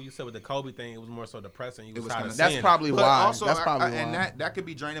 because like what you said with the Kobe thing, it was more so depressing. You was tired of that's seeing probably But why. also, That's probably why. and that could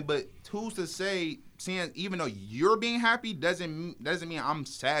be draining. But who's to say? Seeing, even though you're being happy doesn't mean I'm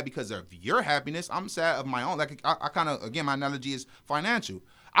sad because of your happiness. I'm sad of my own. Like I kind of, again, my analogy is financial.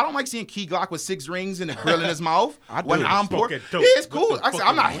 I don't like seeing Key Glock with 6 rings and a grill in his mouth when I'm poor. Yeah, it's cool.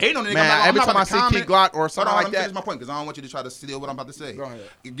 I'm not hating on it. Man, every time I see Key Glock or something like that. Let me finish my point because I don't want you to try to steal what I'm about to say. Go ahead.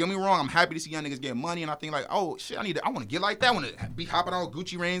 Get me wrong. I'm happy to see young niggas getting money, and I think like, oh shit, I want to get like that. I want to be hopping on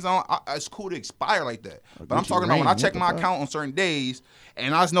Gucci rings on. It's cool to expire like that. But I'm talking about when I check my account on certain days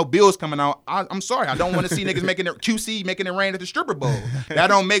and there's no bills coming out. I'm sorry. I don't want to see niggas making it QC making it rain at the stripper bowl. That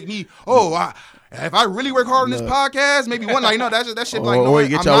don't make me. If I really work hard on this podcast, maybe one night, that shit. Like, or you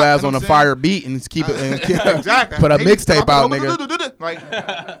get your ass on a fire beat and keep it. Exactly. Put a mixtape out, nigga. Like,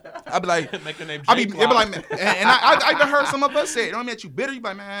 I'd be like, make the name I'd be like, and I even heard some of us say, it don't mean that you bitter. You be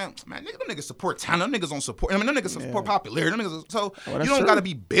like, man, them niggas support talent. Them niggas don't support. I mean, them niggas support popularity. Them niggas, so you don't gotta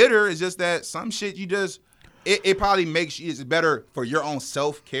be bitter. It's just that some shit you just. It probably makes you. It's better for your own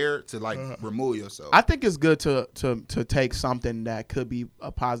self-care to like remove yourself. I think it's good to take something that could be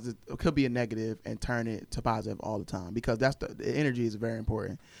a positive, could be a negative, and turn it to positive all the time, because that's the energy is very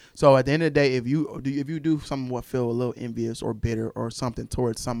important. So at the end of the day, if you do something what feel a little envious or bitter or something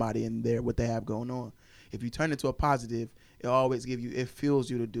towards somebody in there, what they have going on, if you turn it to a positive, it always it fuels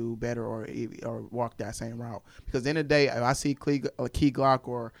you to do better or walk that same route. Because at the end of the day, if I see Key Glock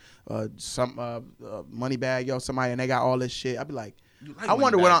or some Moneybagg somebody and they got all this shit, I'd be like, I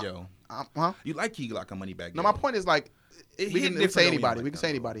wonder what You like Key Glock and Moneybagg? No, my point is like, we can say anybody. We can say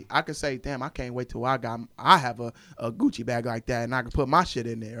anybody. I could say, damn, I can't wait till I have a Gucci bag like that and I can put my shit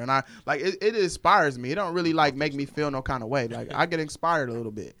in there. And I like it inspires me. It don't really like make me feel no kind of way. Like I get inspired a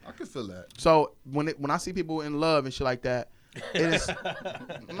little bit. I can feel that. So when I see people in love and shit like that, it is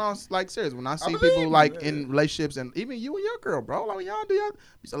it's like serious. When I see people like in relationships and even you and your girl, bro, like when y'all do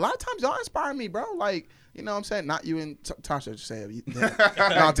a lot of times y'all inspire me, bro. Like, you know what I'm saying? Not you and Tasha say it. No,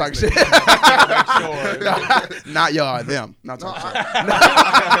 I'm talking shit. Not y'all, them. Not talking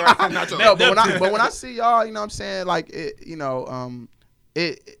shit. No, but when I see y'all, you know what I'm saying? Like it,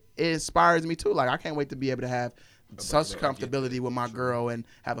 it inspires me too. Like I can't wait to be able to have such comfortability with my girl and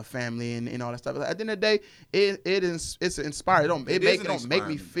have a family and all that stuff. At the end of the day, it's inspired. It don't make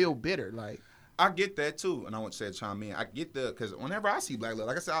me feel bitter. Like I get that too, and I want to say to chime in. I get because whenever I see black love,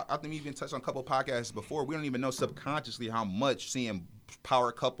 like I said, I think we even touched on a couple of podcasts before. We don't even know subconsciously how much seeing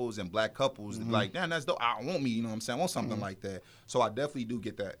power couples and black couples like, damn, that's dope. I want me, you know what I'm saying? I want something like that. So I definitely do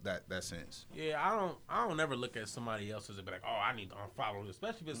get that sense. Yeah, I don't ever look at somebody else's and be like, oh, I need to unfollow,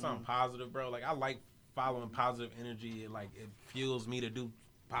 especially if it's something positive, bro. Like I like following positive energy. It fuels me to do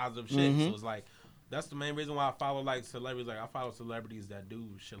positive shit. So it's like that's the main reason why I follow like celebrities. Like I follow celebrities that do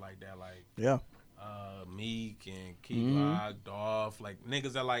shit like that. Like Meek and Key Glock, Dolph, like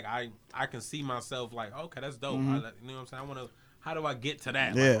niggas that like I can see myself like, okay, that's dope. You know what I'm saying? How do I get to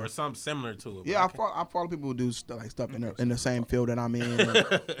that? Yeah. Like, or something similar to it. Yeah, I follow people who do stuff in the same field that I'm in,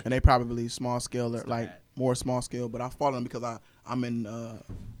 and they probably small scale or like more small scale. But I follow them because I'm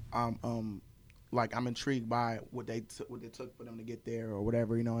intrigued by what they took for them to get there or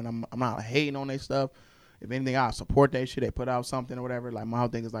whatever, and I'm not hating on their stuff. If anything, I support their shit. They put out something or whatever. Like my whole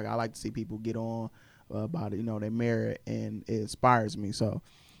thing is like I like to see people get on about it, their merit, and it inspires me. So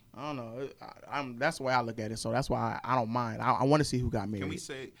I don't know. That's the way I look at it. So that's why I don't mind. I want to see who got married. Can we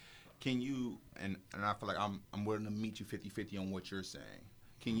say, and I feel like I'm willing to meet you 50-50 on what you're saying.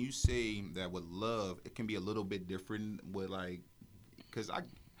 Can you say that with love, it can be a little bit different with like, because I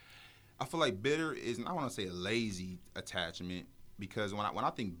feel like bitter is, I want to say a lazy attachment, because when I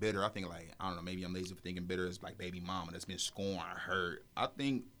think bitter, I think like, I don't know, maybe I'm lazy for thinking bitter is like baby mama that's been scorned or hurt. I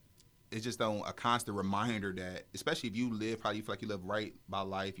think it's just a constant reminder that, especially if you live how you feel like you live right by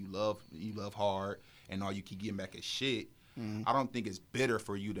life, you love hard, and all you keep getting back is shit. I don't think it's bitter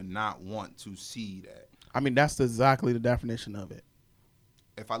for you to not want to see that. I mean, that's exactly the definition of it.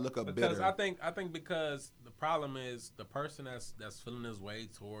 If I look up because bitter, I think because the problem is the person that's feeling his way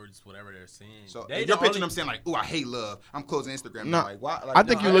towards whatever they're seeing. So you're picturing them saying like, "Ooh, I hate love. I'm closing Instagram." No, like, why? Like, I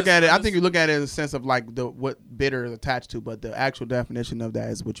think you look at it. I think you look at it in the sense of like what bitter is attached to, but the actual definition of that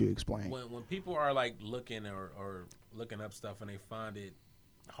is what you explained. When people are like looking or looking up stuff and they find it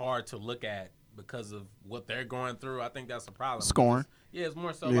hard to look at because of what they're going through. I think that's a problem. Scorn. Yeah, it's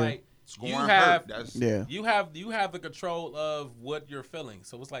more so Yeah. like Scorn you hurt. have That's you have the control of what you're feeling.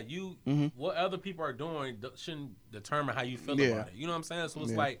 So it's like what other people are doing shouldn't determine how you feel about it. You know what I'm saying? So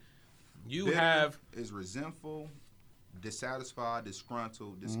it's like you bitter have is resentful, dissatisfied,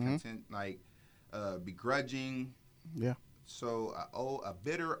 disgruntled, discontent, like begrudging. Yeah. So a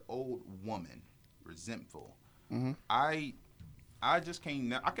bitter old woman, resentful. Mm-hmm. I just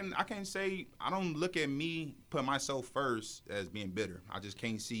can't. I can't say. I don't look at me put myself first as being bitter. I just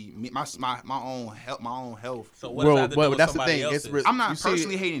can't see me, my own health. My own health. So what does that have to do with that's the somebody thing. else's? It's I'm not you see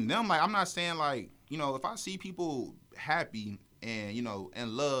personally hating them. Like I'm not saying like if I see people happy and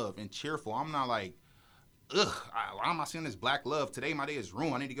in love and cheerful, I'm not like, ugh. Why am I seeing this black love today? My day is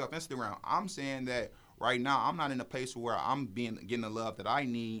ruined. I need to go off Instagram. I'm saying that. Right now, I'm not in a place where I'm getting the love that I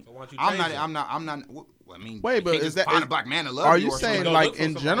need. So why don't you I'm change not. it? I'm not. I'm not. I mean, Wait, you but can't is just that find a black man to love Are you? you or saying something. like look for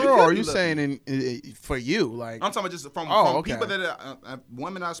in somebody. general, You or are could you be saying in for you? Like I'm talking about just from okay. people that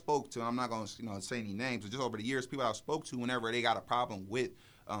women I spoke to. I'm not going to say any names, but just over the years, people I spoke to, whenever they got a problem with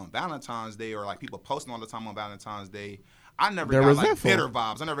Valentine's Day or like people posting all the time on Valentine's Day. I never They're got resentful. like bitter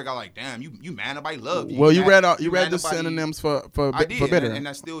vibes. I never got like, damn, you mad nobody love you. Well, you read mad the nobody- synonyms for I did, bitter. and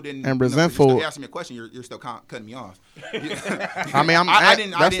I still didn't. And You're resentful. still asking me a question. You're still cutting me off. I mean, I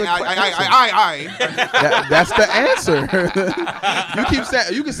didn't. that's the question. That's the answer. You keep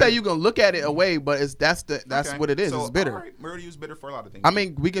saying you can say you can look at it away, but that's Okay. what it is. So, It's bitter. All right. We're gonna use bitter for a lot of things. I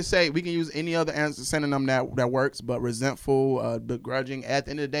mean, we can use any other answer synonym that works, but resentful, begrudging. At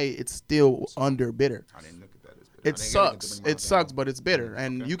the end of the day, it's still under bitter. I didn't look at that as bitter. It sucks. It sucks, but it's bitter,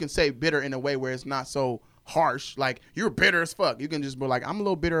 and you can say bitter in a way where it's not so harsh. Like you're bitter as fuck. You can just be like, I'm a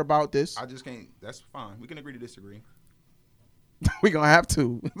little bitter about this. I just can't. That's fine. We can agree to disagree. We gonna have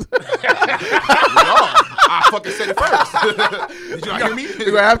to. I fucking said it first. Did you not hear me? We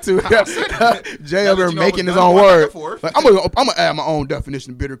gonna have to. Jay Now over that you know making what's his done, own going back word. and forth. Like, I'm gonna add my own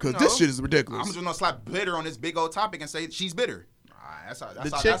definition of bitter because this No. shit is I'm ridiculous. just gonna slap bitter on this big old topic and say she's bitter. That's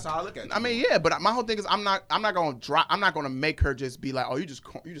how I look at it. I mean, yeah, but my whole thing is I'm not gonna make her just be like, oh, you just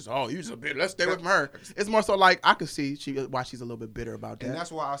a bitter. Let's stay away from her. It's more so like I could see why she's a little bit bitter about that. And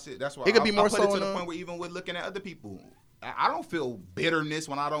that's why I said that's why It could be more I put so it to in the a- point where even with looking at other people, I don't feel bitterness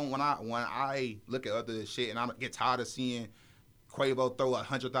when I look at other shit and I get tired of seeing Quavo throw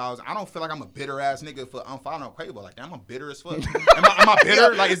 100,000. I don't feel like I'm a bitter ass nigga for unfollowing Quavo. Like, damn, I'm bitter as fuck. am I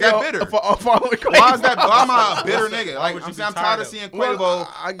bitter? Like, is that bitter? Why is that? Why am I a bitter nigga? Like, would you I'm be saying I'm tired tired of of seeing it? Quavo.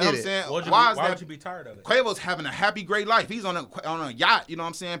 Well, I get you know what I'm it. saying? Why Why would you be tired of it? Quavo's having a happy, great life. He's on a yacht. You know what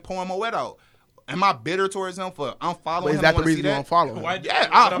I'm saying? Pouring my wet out. Am I bitter towards him for unfollowing But him? is that I the wanna reason see you that? don't follow him? Why-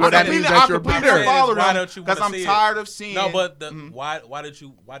 Yeah, Well, that means that you're bitter. Follow Why them don't you because wanna I'm see it? tired of seeing. No, but why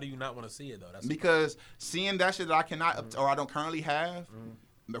do you not want to see it though? That's Because seeing that shit that I cannot or I don't currently have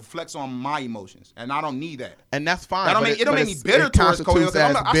reflects on my emotions, and I don't need that. And that's fine. That don't but make, it don't make me bitter it towards Quavo. constitutes 'Cause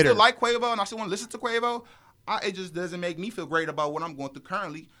as I bitter. still like Quavo, and I still want to listen to Quavo. It just doesn't make me feel great about what I'm going through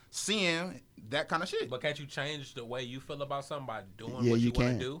currently, seeing that kind of shit. But can't you change the way you feel about something by doing Yeah, what you you want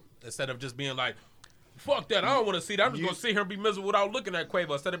can. to do instead of just being like, "Fuck that! I don't want to see that. I'm just gonna sit here and be miserable without looking at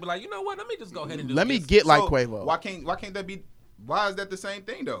Quavo." Instead of be like, you know what? Let me just go ahead and do Let me this. get like So, Quavo. Why can't that be? Why is that the same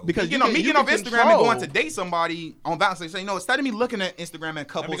thing though? Because me you can getting off Instagram and control. going to date somebody on Valentine's Day. Say, no, instead of me looking at Instagram and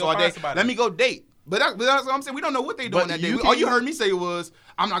couples go all find day, somebody. let me go date. But that's what I'm saying. We don't know what they doing But that day. you All can- you heard me say was,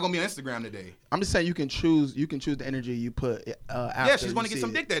 I'm not gonna be on Instagram today. I'm just saying you can choose the energy you put after. Yeah, she's going to get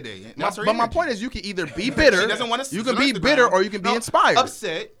some dick that day. And My, that's her but my energy. point is, you can either be bitter. She doesn't want to. You can be bitter, or you can be inspired.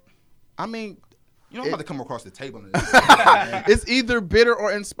 Upset. I mean, You know, I'm about to come across the table. it's either bitter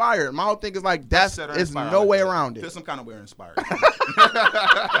or inspired. My whole thing is like that's. Upset or It's inspired, no I like way that. around Feel it. some kind of way inspired. But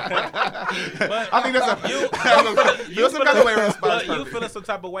I think that's a. you Feel some kind of way but inspired. you feeling some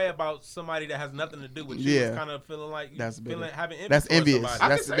type of way about somebody that has nothing to do with you. Yeah. It's kind of feeling like you That's bitter. having envy. That's towards envious. somebody. I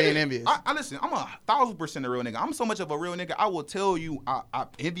That's can say being it. envious. I listen. I'm 1,000% a real nigga. I'm so much of a real nigga. I will tell you, I'm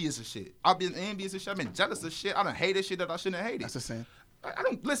envious of shit. I've been envious of shit. I've been jealous of shit. I done hated shit that I shouldn't have hated. That's the same. I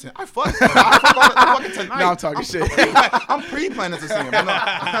don't listen. I fuck. I fuck all the fucking tonight. No, I'm talking shit. I'm pre-planning to sing, but no.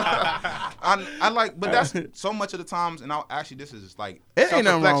 I like, but that's so much of the times, and this is like It ain't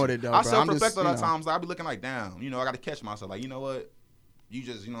nothing wrong self-reflection. with it, though, I bro. I'm self-reflect just, a lot of you know. times. I be looking like, damn, I got to catch myself. Like, you know what? You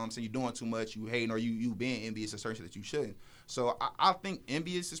just, what I'm saying, you're doing too much. You hating, or you being envious of certain shit that you shouldn't. So I think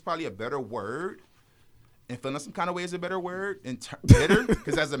envious is probably a better word. And feeling some kind of way is a better word. And bitter,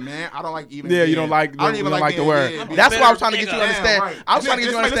 because as a man, I don't like even. Yeah, you being- don't like. I don't you even don't like the being- word. yeah, being That's why I was bitter trying to get you to nigga. understand. Right. I was trying to get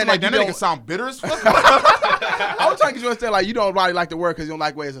you to understand that you nigga don't. sound bitter as fuck. I was trying to get you to understand like you don't really like the word because you don't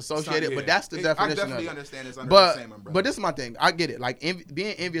like the way it's associated. Yeah. But that's the I definition. definitely of it. understand it's under the same umbrella. But this is my thing. I get it. Like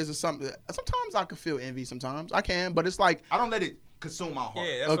being envious is something. Sometimes I can feel envy. Sometimes I can, but it's like I don't let it consume my heart.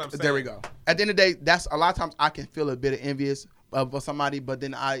 Yeah, that's what I'm saying. There we go. At the end of the day, that's a lot of times I can feel a bit of envious of somebody, but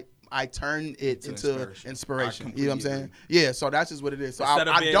then I turn it into inspiration. You know what I'm saying? Agree. Yeah, so that's just what it is. So I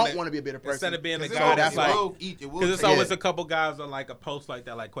don't want to be a bitter person. Instead of being the Because guy that's that's like- because it's always a couple guys on like a post like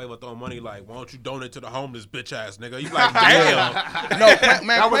that, like Quavo throwing money, like, why don't you donate to the homeless bitch ass nigga? You like, damn. No,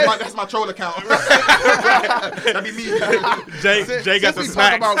 man, That's my troll account. That'd be me. Jay got the we talk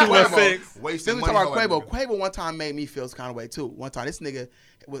smacks about 216. Wasting Since we money. talk about however. Quavo one time made me feel kind of way too. One time, this nigga,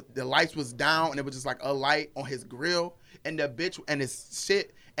 the lights was down and it was just like a light on his grill, and the bitch and his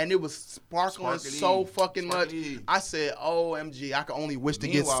shit, and it was sparkling so fucking much. I said, "OMG, I could only wish to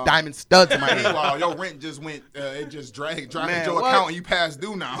get Meanwhile- diamond studs in my head." Meanwhile, your rent just went. It just dragged Man, your what? account, and you past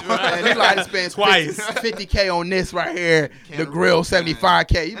due now. And he like to spend Twice. 50K on this right here. The Can't grill relate, man.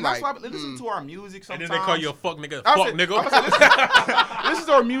 75K. You And like, that's why listen to our music And sometimes. then they call you a fuck nigga. I Fuck said- nigga. This is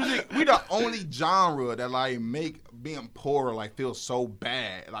our music. We the only genre that like make being poor like feel so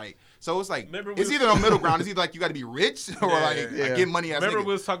bad. Like so it's like Remember it's we- either a middle ground. It's either like you got to be rich or like yeah. get money as Remember niggas.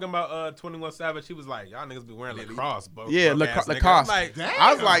 we was talking about 21 Savage. He was like, y'all niggas be wearing Lacoste, bro. yeah, broke-ass nigga. Lacoste. I'm like, Damn.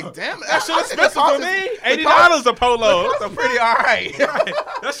 I was like, damn, that shit expensive for me. $80 a polo. That's pretty all right.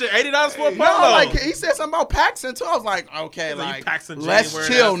 That shit $80 for a polo. No, like he said something about Paxson too. I was like, okay, Like, you like Paxson Jane let's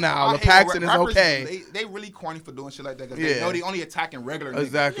wearing chill that. now. I The hate Paxson is rappers, okay. They really corny for doing shit like that because Yeah. they know they only attacking regular niggas.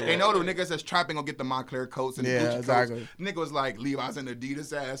 Exactly. They know the niggas that's trapping gonna get the Moncler coats and the Yeah, Gucci exactly. coats. Nigga was like Levi's and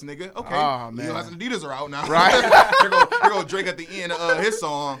Adidas ass nigga. Okay, Oh, man. Levi's and Adidas are out now. Right. Here go Drake at the end of his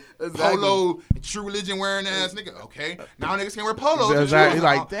song. Exactly. Polo, True Religion wearing ass nigga. Okay, now niggas can wear polos. and Exactly. shoes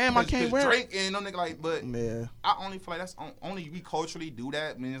Like, now. damn, I can't 'Cause wear it. Drake and no nigga like, but Yeah. I only feel like that's only we culturally do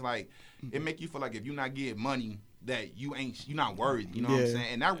that. I mean, it's like it make you feel like if you not getting money that you not worthy. You know what I'm Yeah. saying?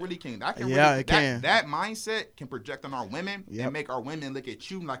 And that really can. That can. Yeah, really, it can. That mindset can project on our women Yep. and make our women look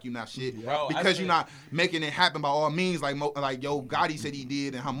at you like you not shit Bro, I because think- you're not making it happen by all means. Like Yo Gotti said he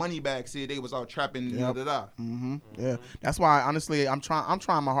did, and how Moneybagg said they was all trapping. Yep. Da, da, da. Mm-hmm. Yeah, that's why honestly I'm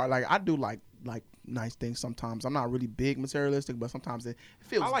trying my heart. Like I do like nice things sometimes. I'm not really big materialistic, but sometimes it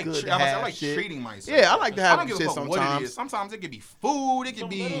feels I like good to I have like shit. treating myself. Yeah, I like to have I don't give shit a fuck what it sometimes. is. Sometimes it could be food. It could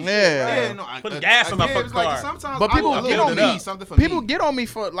be Yeah. Put gas in my fucking it's like car. sometimes But I people will get look on to me. be something for People me. get on me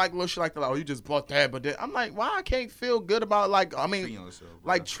for like little shit like that. Oh, you just bought that, but then, I'm like, why I can't feel good about like I mean, Treating yourself,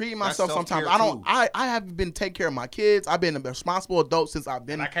 bro. like treating That's myself sometimes. self-care, I don't. too. I have been taking care of my kids. I've been a responsible adult since I've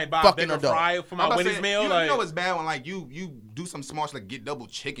been I can't buy a fucking bigger adult. fry for I'm my about to Wendy's say, meal. You Like, know it's bad when like you do some small shit like get double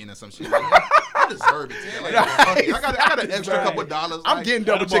chicken or some shit. Like, I deserve it. Man. Like, fuck it. I got an extra couple dollars. I'm like, getting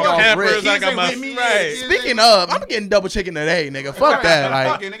double I chicken bought off Pampers, rip. I got my Kids ain't with me, right. kids Speaking ain't- of, I'm getting double chicken today, nigga. Fuck that. Like,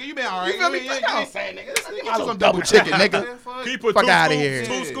 Fuck it, nigga, you been alright. you feel me? Yeah, Like, yeah, I yeah. don't say, nigga. Get My you little some double chicken, nigga. Yeah, fuck. he put Fuck two outta scoops, here.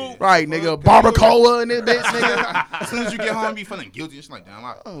 two scoops. Right, nigga. Barbacoa in this bitch, nigga. As soon as you get home, you be feeling guilty. It's like, damn,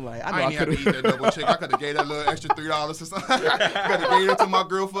 I'm like, I ain't have to eat that double chicken. I could have gave that little extra $3 or something. Could have gave it to my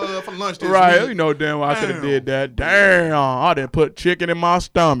girl for lunch this Right, week. you know damn well I could have Damn. did that. Damn, I didn't put chicken in my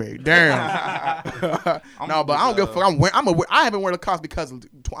stomach. Damn. No, but I don't give a fuck. I haven't worn Lacoste because I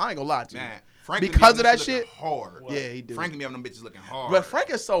ain't gonna lie to you. Man, Frank Because be of having that them shit? hard. Yeah, he do. Frank be having them bitches looking hard. But Frank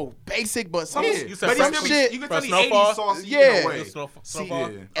is so basic, but some, Yeah. You said But Frank some be- shit, you can for tell the Snowfall? 80s sauce. Yeah. Yeah. Way. Snowfall. Yeah.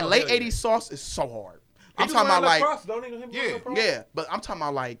 and Oh, late hell yeah. 80s sauce is so hard. He I'm be talking about wearing like, lacrosse, don't he? Him Yeah. wearing lacrosse? yeah, but I'm talking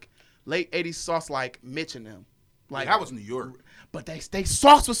about like late 80s sauce like Mitch and them. Like That was New York. but they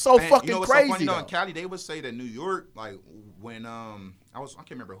sauce was so And fucking you know what's crazy. so funny though? though. In Cali, they would say that New York, like when I can't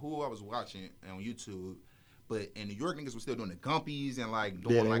remember who I was watching on YouTube, but in New York niggas was still doing the gumpies and like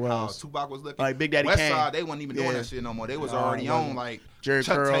doing Yeah, they like how was. Tupac was looking. Like Big Daddy West Kane. Side, they wasn't even doing Yeah. that shit no more. They was No, already it on wasn't. like Jerry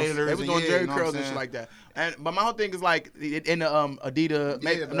Chuck curls. Taylors. They was and doing yeah, Jerry you know what I'm curls and shit saying? like that. But my whole thing is like in the Adidas.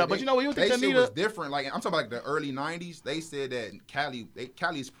 Yeah, No, but you know what you they think shit was Adidas? different. Like I'm talking about like the early '90s. They said that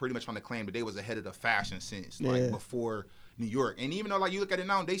Cali's pretty much trying to claim that they was ahead of the fashion sense, like Yeah. before New York. And even though like you look at it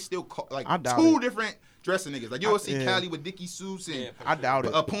now, they still like I doubt two it. different dressing niggas. Like you'll see yeah. Cali with Dickie suits and I doubt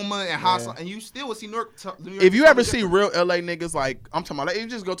it. a Puma and Haas, Yeah. and you still will see New York. If you ever see different. real LA niggas, like I'm talking about, like, if you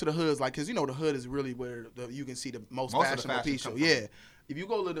just go to the hoods, like, cause you know the hood is really where you can see the most Most of the fashionable fashion people. come from. Yeah, if you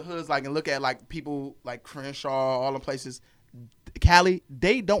go to the hoods, like, and look at like people like Crenshaw, all the places, Cali,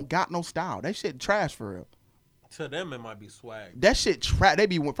 they don't got no style. That shit trash for real. To them, it might be swag. That shit trash. They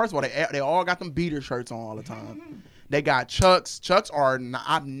be first of all, they all got them beater shirts on all the time. They got Chucks. Chucks are not,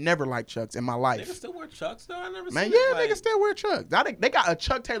 I've never liked Chucks in my Niggas life. still wear Chucks though. I never Man, seen yeah, it. niggas still wear Chucks. They got a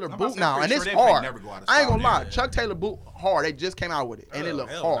Chuck Taylor I'm about to boot say, now, I'm and pretty it's sure they hard. never go out of I ain't style. gonna lie, Yeah. Chuck Taylor boot hard. They just came out with it, and it Oh, look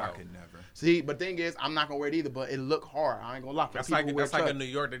hell hard. I could never. See, but thing is, I'm not gonna wear it either. But it look hard. I ain't gonna lie. That's People like who wear that's like Chuck. in New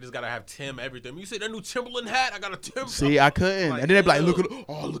York. They just gotta have Tim everything. You see that new Timberland hat? I got a Timberland. See, I couldn't. Like, And then they be like, ew.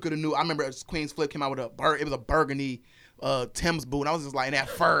 look at the new. I remember Queen's Flip came out with it was a burgundy Tim's boot. And I was just like in that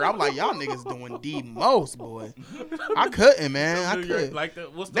fur. I'm like, y'all niggas doing the most, boy. I couldn't, man. I couldn't. Like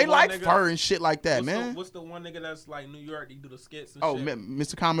they like fur and shit like that, man. What's the one nigga that's like New York? He do the skits and shit.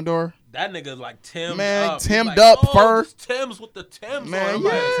 Mr. Commodore. That nigga like Tim. Man, Timmed up fur. Tim's with the Tim's. Man, on.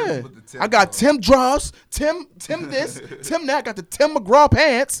 yeah. I got Tim draws. Tim this. Tim that. Got the Tim McGraw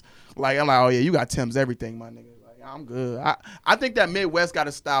pants. Like I'm like, oh yeah, you got Tim's everything, my nigga. Like I'm good. I think that Midwest got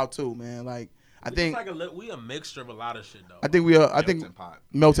a style too, man. Like I think we a mixture of a lot of shit though. I think we are. I think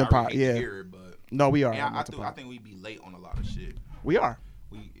melting pot. Yeah. No, we are. Yeah, I think we be late on a lot of shit. We are.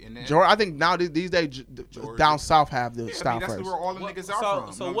 I think now these days down south have the style that's first. Where all the niggas are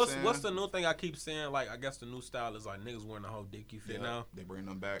from. So what's the new thing I keep saying? Like I guess the new style is like niggas wearing the whole Dickie fit now. They bring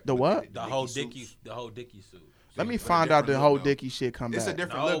them back. The what? The whole Dickie suit. Let me find out the whole Dickie shit come back. It's a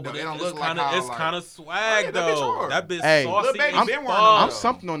different look, though. It don't look like it's kind of swag, though. That bitch saucy. I'm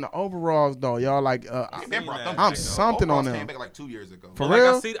something on the overalls, though. Y'all like, I'm something on them. Came back like 2 years ago. For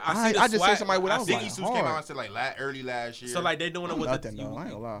real? I just seen somebody with Dickie suits came out until like early last year. So like they doing it with nothing, though. I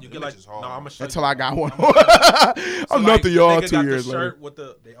ain't gonna lie. You get like, no, I'm gonna show until I got one. I'm nothing, y'all. 2 years later.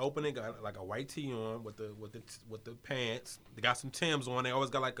 They open it, got like a white tee on with the pants. They got some Timbs on. They always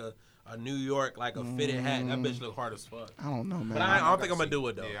got like a New York, like a fitted hat. That bitch look hard as fuck. I don't know, man. But I don't think I'm gonna do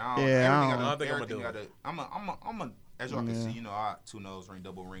it though. Yeah, I don't think I'm gonna do it. I'm a as y'all can see, you know, I 2 nose ring,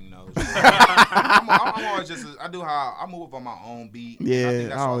 double ring nose. I'm always just, I do how I move on my own beat. Yeah, I think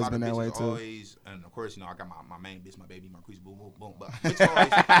that's always been that way too. Always, and of course, you know, I got my main bitch, my baby, Marquise, boom, boom, boom. But it's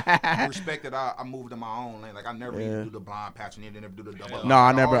always respect that I moved in my own lane. Like I never even do the blind patching it, never do the double. No,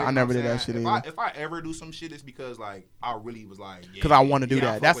 I never did that shit either. If I ever do some shit, it's because like I really was like, because I want to do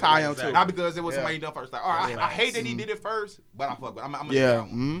that. That's how I am too. Not because it was somebody done first. Like, all right, I hate that he did it first, but I fuck with. I'm gonna do that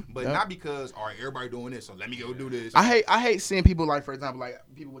one. But not because all right, everybody doing this, so let me go do this. I hate seeing people like, for example, like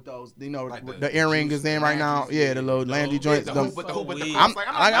people with those, you know, like the earring is in right now. Yeah, the little Landry joints. I'm not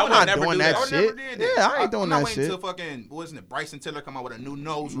doing that shit. Yeah, I ain't doing that shit. Until fucking wasn't it Bryson Tiller come out with a new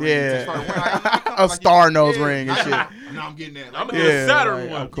nose ring? Yeah, a star nose ring and shit. No, I'm getting that. I'm gonna get a Saturn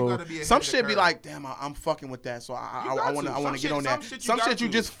one. Cool. Some shit be like, damn, I'm fucking with that, so I want to get on that. Some shit you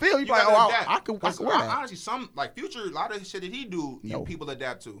just feel you like, oh, I could wear that. Honestly, some like Future, a lot of the shit that he do, people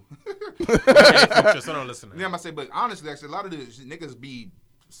adapt to. Future, so don't listen to him. Yeah, I'm gonna say, but honestly, actually, a lot of the niggas be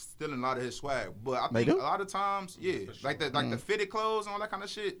stealing a lot of his swag, but I think a lot of times, like the fitted clothes and all that kind of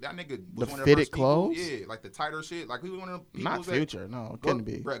shit. That nigga was one of the first clothes, like the tighter shit. Like he was one of the people. Not Future, no, it couldn't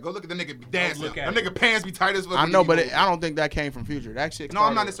be. Bro, go look at the nigga dancing. That nigga pants be tight as fuck. I know, but I don't think that came from Future. That shit. No,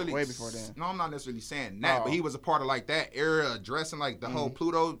 I'm not necessarily way before then. No, I'm not necessarily saying that, but he was a part of like that era, dressing like the whole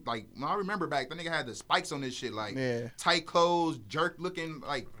Pluto. Like I remember back, the nigga had the spikes on this shit, like tight clothes, jerk looking,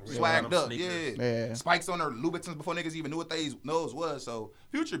 like swagged up. Yeah, spikes on their Louboutins before niggas even knew what those was. So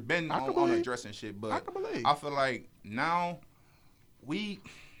Future been on the dressing shit, but I feel like now I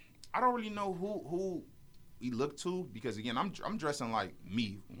don't really know who we look to, because again I'm dressing like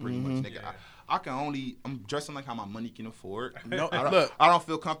me pretty much, nigga. I'm dressing like how my money can afford. No, I don't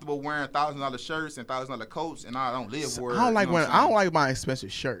feel comfortable wearing $1,000 shirts and $1,000 coats, and I don't live where. I don't like buying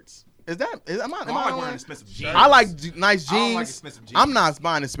expensive shirts. Am I wearing expensive jeans? I like nice jeans. I don't like expensive jeans. I'm not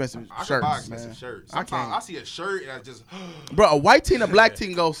buying expensive shirts. I can buy expensive shirts. Sometimes I see a shirt and I just bro, a white tee and a black tee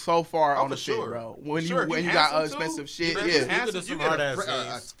can go so far on the shit, bro. When you got expensive shit, you get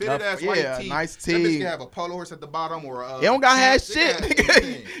a fitted ass white tee, nice tee. That bitch can have a polo horse at the bottom, or it don't got have shit.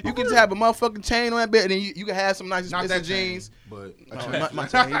 You can just have a motherfucking chain on that bit, and then you can have some nice expensive jeans. But my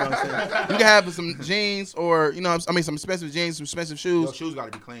chain, you know what I'm saying? You can have some jeans, or some expensive jeans, some expensive shoes. Those shoes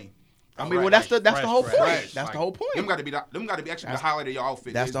got to be clean. I mean, that's the whole point. That's the whole point. Them got to be actually the highlight of your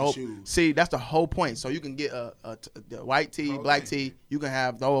outfit. That's the whole. See, that's the whole point. So you can get the white tee, black tee. You can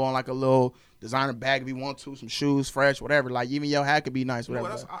have throw on like a little designer bag if you want to, some shoes, fresh, whatever. Like even your hat could be nice,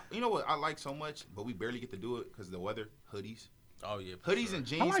 whatever. You know what I like so much, but we barely get to do it because of the weather. Hoodies. Oh yeah. Hoodies and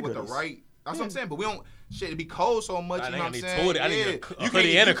jeans with the right. That's what I'm saying, but we don't. Shit, it be cold so much. You know what I'm saying? I need a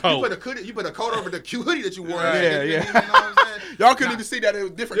hoodie and a coat. You put a coat over the cute hoodie that you wore. Yeah. You know what I'm saying? Y'all couldn't even see that it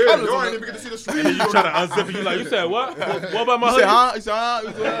was different colors. Y'all didn't even get to see the sleeves. And you try to unzip it. You like, you said what? What about my hoodie? You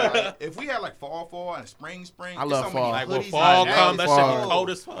said, if we had like fall, and spring, I love fall. Like when fall comes, that shit be cold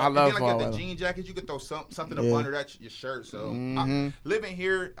as fuck. I love fall. Like the jean jacket, you could throw something up under that your shirt. So living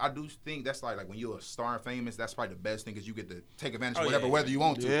here, I do think that's like when you're a star and famous, that's probably the best thing, because you get to take advantage of whatever weather you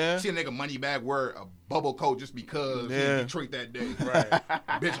want to. See a nigga money bag wear a bubble coat just because he's in Detroit that day. Right.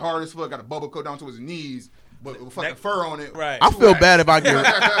 Bitch hard as fuck, got a bubble coat down to his knees. with fucking fur on it. Right. I feel bad if I get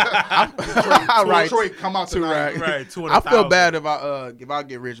Detroit come out tonight. Right. I feel bad if I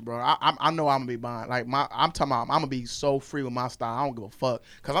get rich, bro. I know I'm gonna be buying. Like I'm talking about. I'm gonna be so free with my style. I don't give a fuck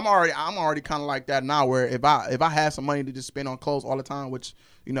because I'm already kind of like that now. Where if I had some money to just spend on clothes all the time, which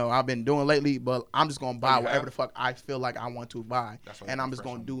I've been doing lately, but I'm just gonna buy whatever the fuck I feel like I want to buy, and I'm just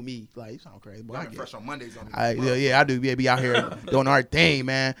gonna do me. Like, you sound crazy, but I get fresh on Mondays on I do. Yeah, be out here doing our thing,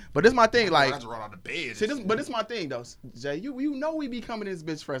 man. But this is my thing, like. I just roll out of bed. But this is my thing though, Jay. You know we be coming this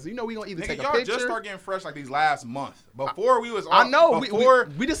bitch fresh. We gonna either take a y'all picture. Just start getting fresh like these last month. Before we was. I know.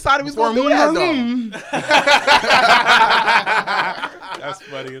 We decided we was gonna do that though. That's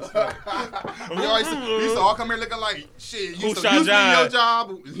funny as fuck. We used to all come here looking like shit. You used to leave your job.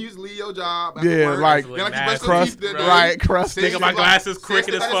 You used to leave your job. Yeah, like crust. Right, crust. Think of my glasses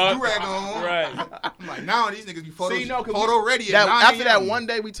crooked as fuck. Right. I'm like, now these niggas be photo ready. After that one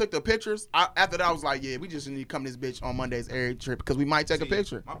day we took the pictures. After that I was like, yeah, we just need to come to this bitch on Monday's every trip because we might take a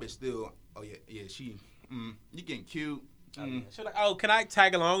picture. My bitch still. Oh yeah. She. You getting cute. She's like, can I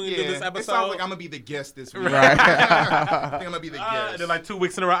tag along and do this episode? It sounds like I'm gonna be the guest this week. Right. I think I'm gonna be the guest. And then like 2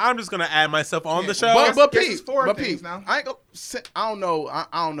 weeks in a row, I'm just gonna add myself on the show. But Pete, now. I don't know.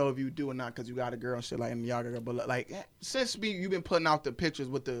 I don't know if you do or not because you got a girl and shit like and y'all got a girl. But like since you've been putting out the pictures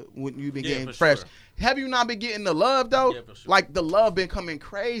when you've been getting fresh, have you not been getting the love though? Yeah, for sure. Like the love been coming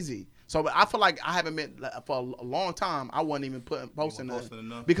crazy. So I feel like I haven't been for a long time. I wasn't even posting enough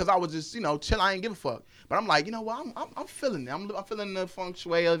because I was just chill. I ain't give a fuck. But I'm like, you know what? I'm feeling it. I'm feeling the feng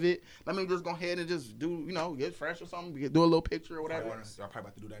shui of it. Let me just go ahead and just do get fresh or something. Do a little picture or whatever. Y'all probably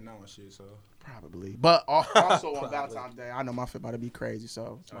about to do that now and shit. So probably. But also on Valentine's Day, I know my fit about to be crazy.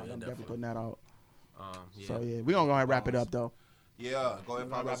 So I'm definitely putting that out. So yeah, we gonna go ahead and wrap it up though. Yeah, go ahead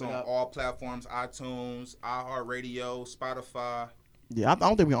and follow us on all platforms: iTunes, iHeartRadio, Spotify. Yeah, I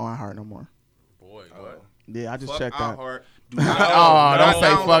don't think we on iHeart no more. Boy, what? Yeah, I just checked that. iHeart. Don't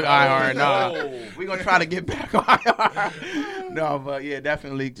say fuck iHeart. No, we gonna try to get back on iHeart. No, but yeah,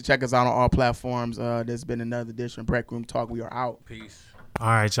 definitely check us out on all platforms. There's been another edition of Break Room Talk. We are out. Peace. All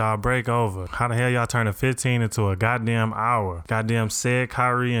right, y'all, break over. How the hell y'all turning 15 into a goddamn hour? Goddamn Sid,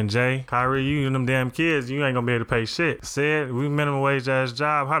 Kyrie, and Jay. Kyrie, you and them damn kids, you ain't gonna be able to pay shit. Sid, we minimum wage ass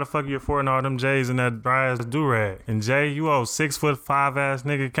job. How the fuck you affording all them J's and that dry ass do-rag? And Jay, you old 6'5" ass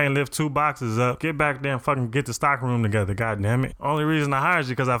nigga, can't lift 2 boxes up. Get back there and fucking get the stock room together, goddamn it. Only reason I hired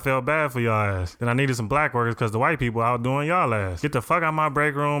you because I felt bad for y'all ass. Then I needed some black workers because the white people out doing y'all ass. Get the fuck out my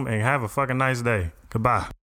break room and have a fucking nice day. Goodbye.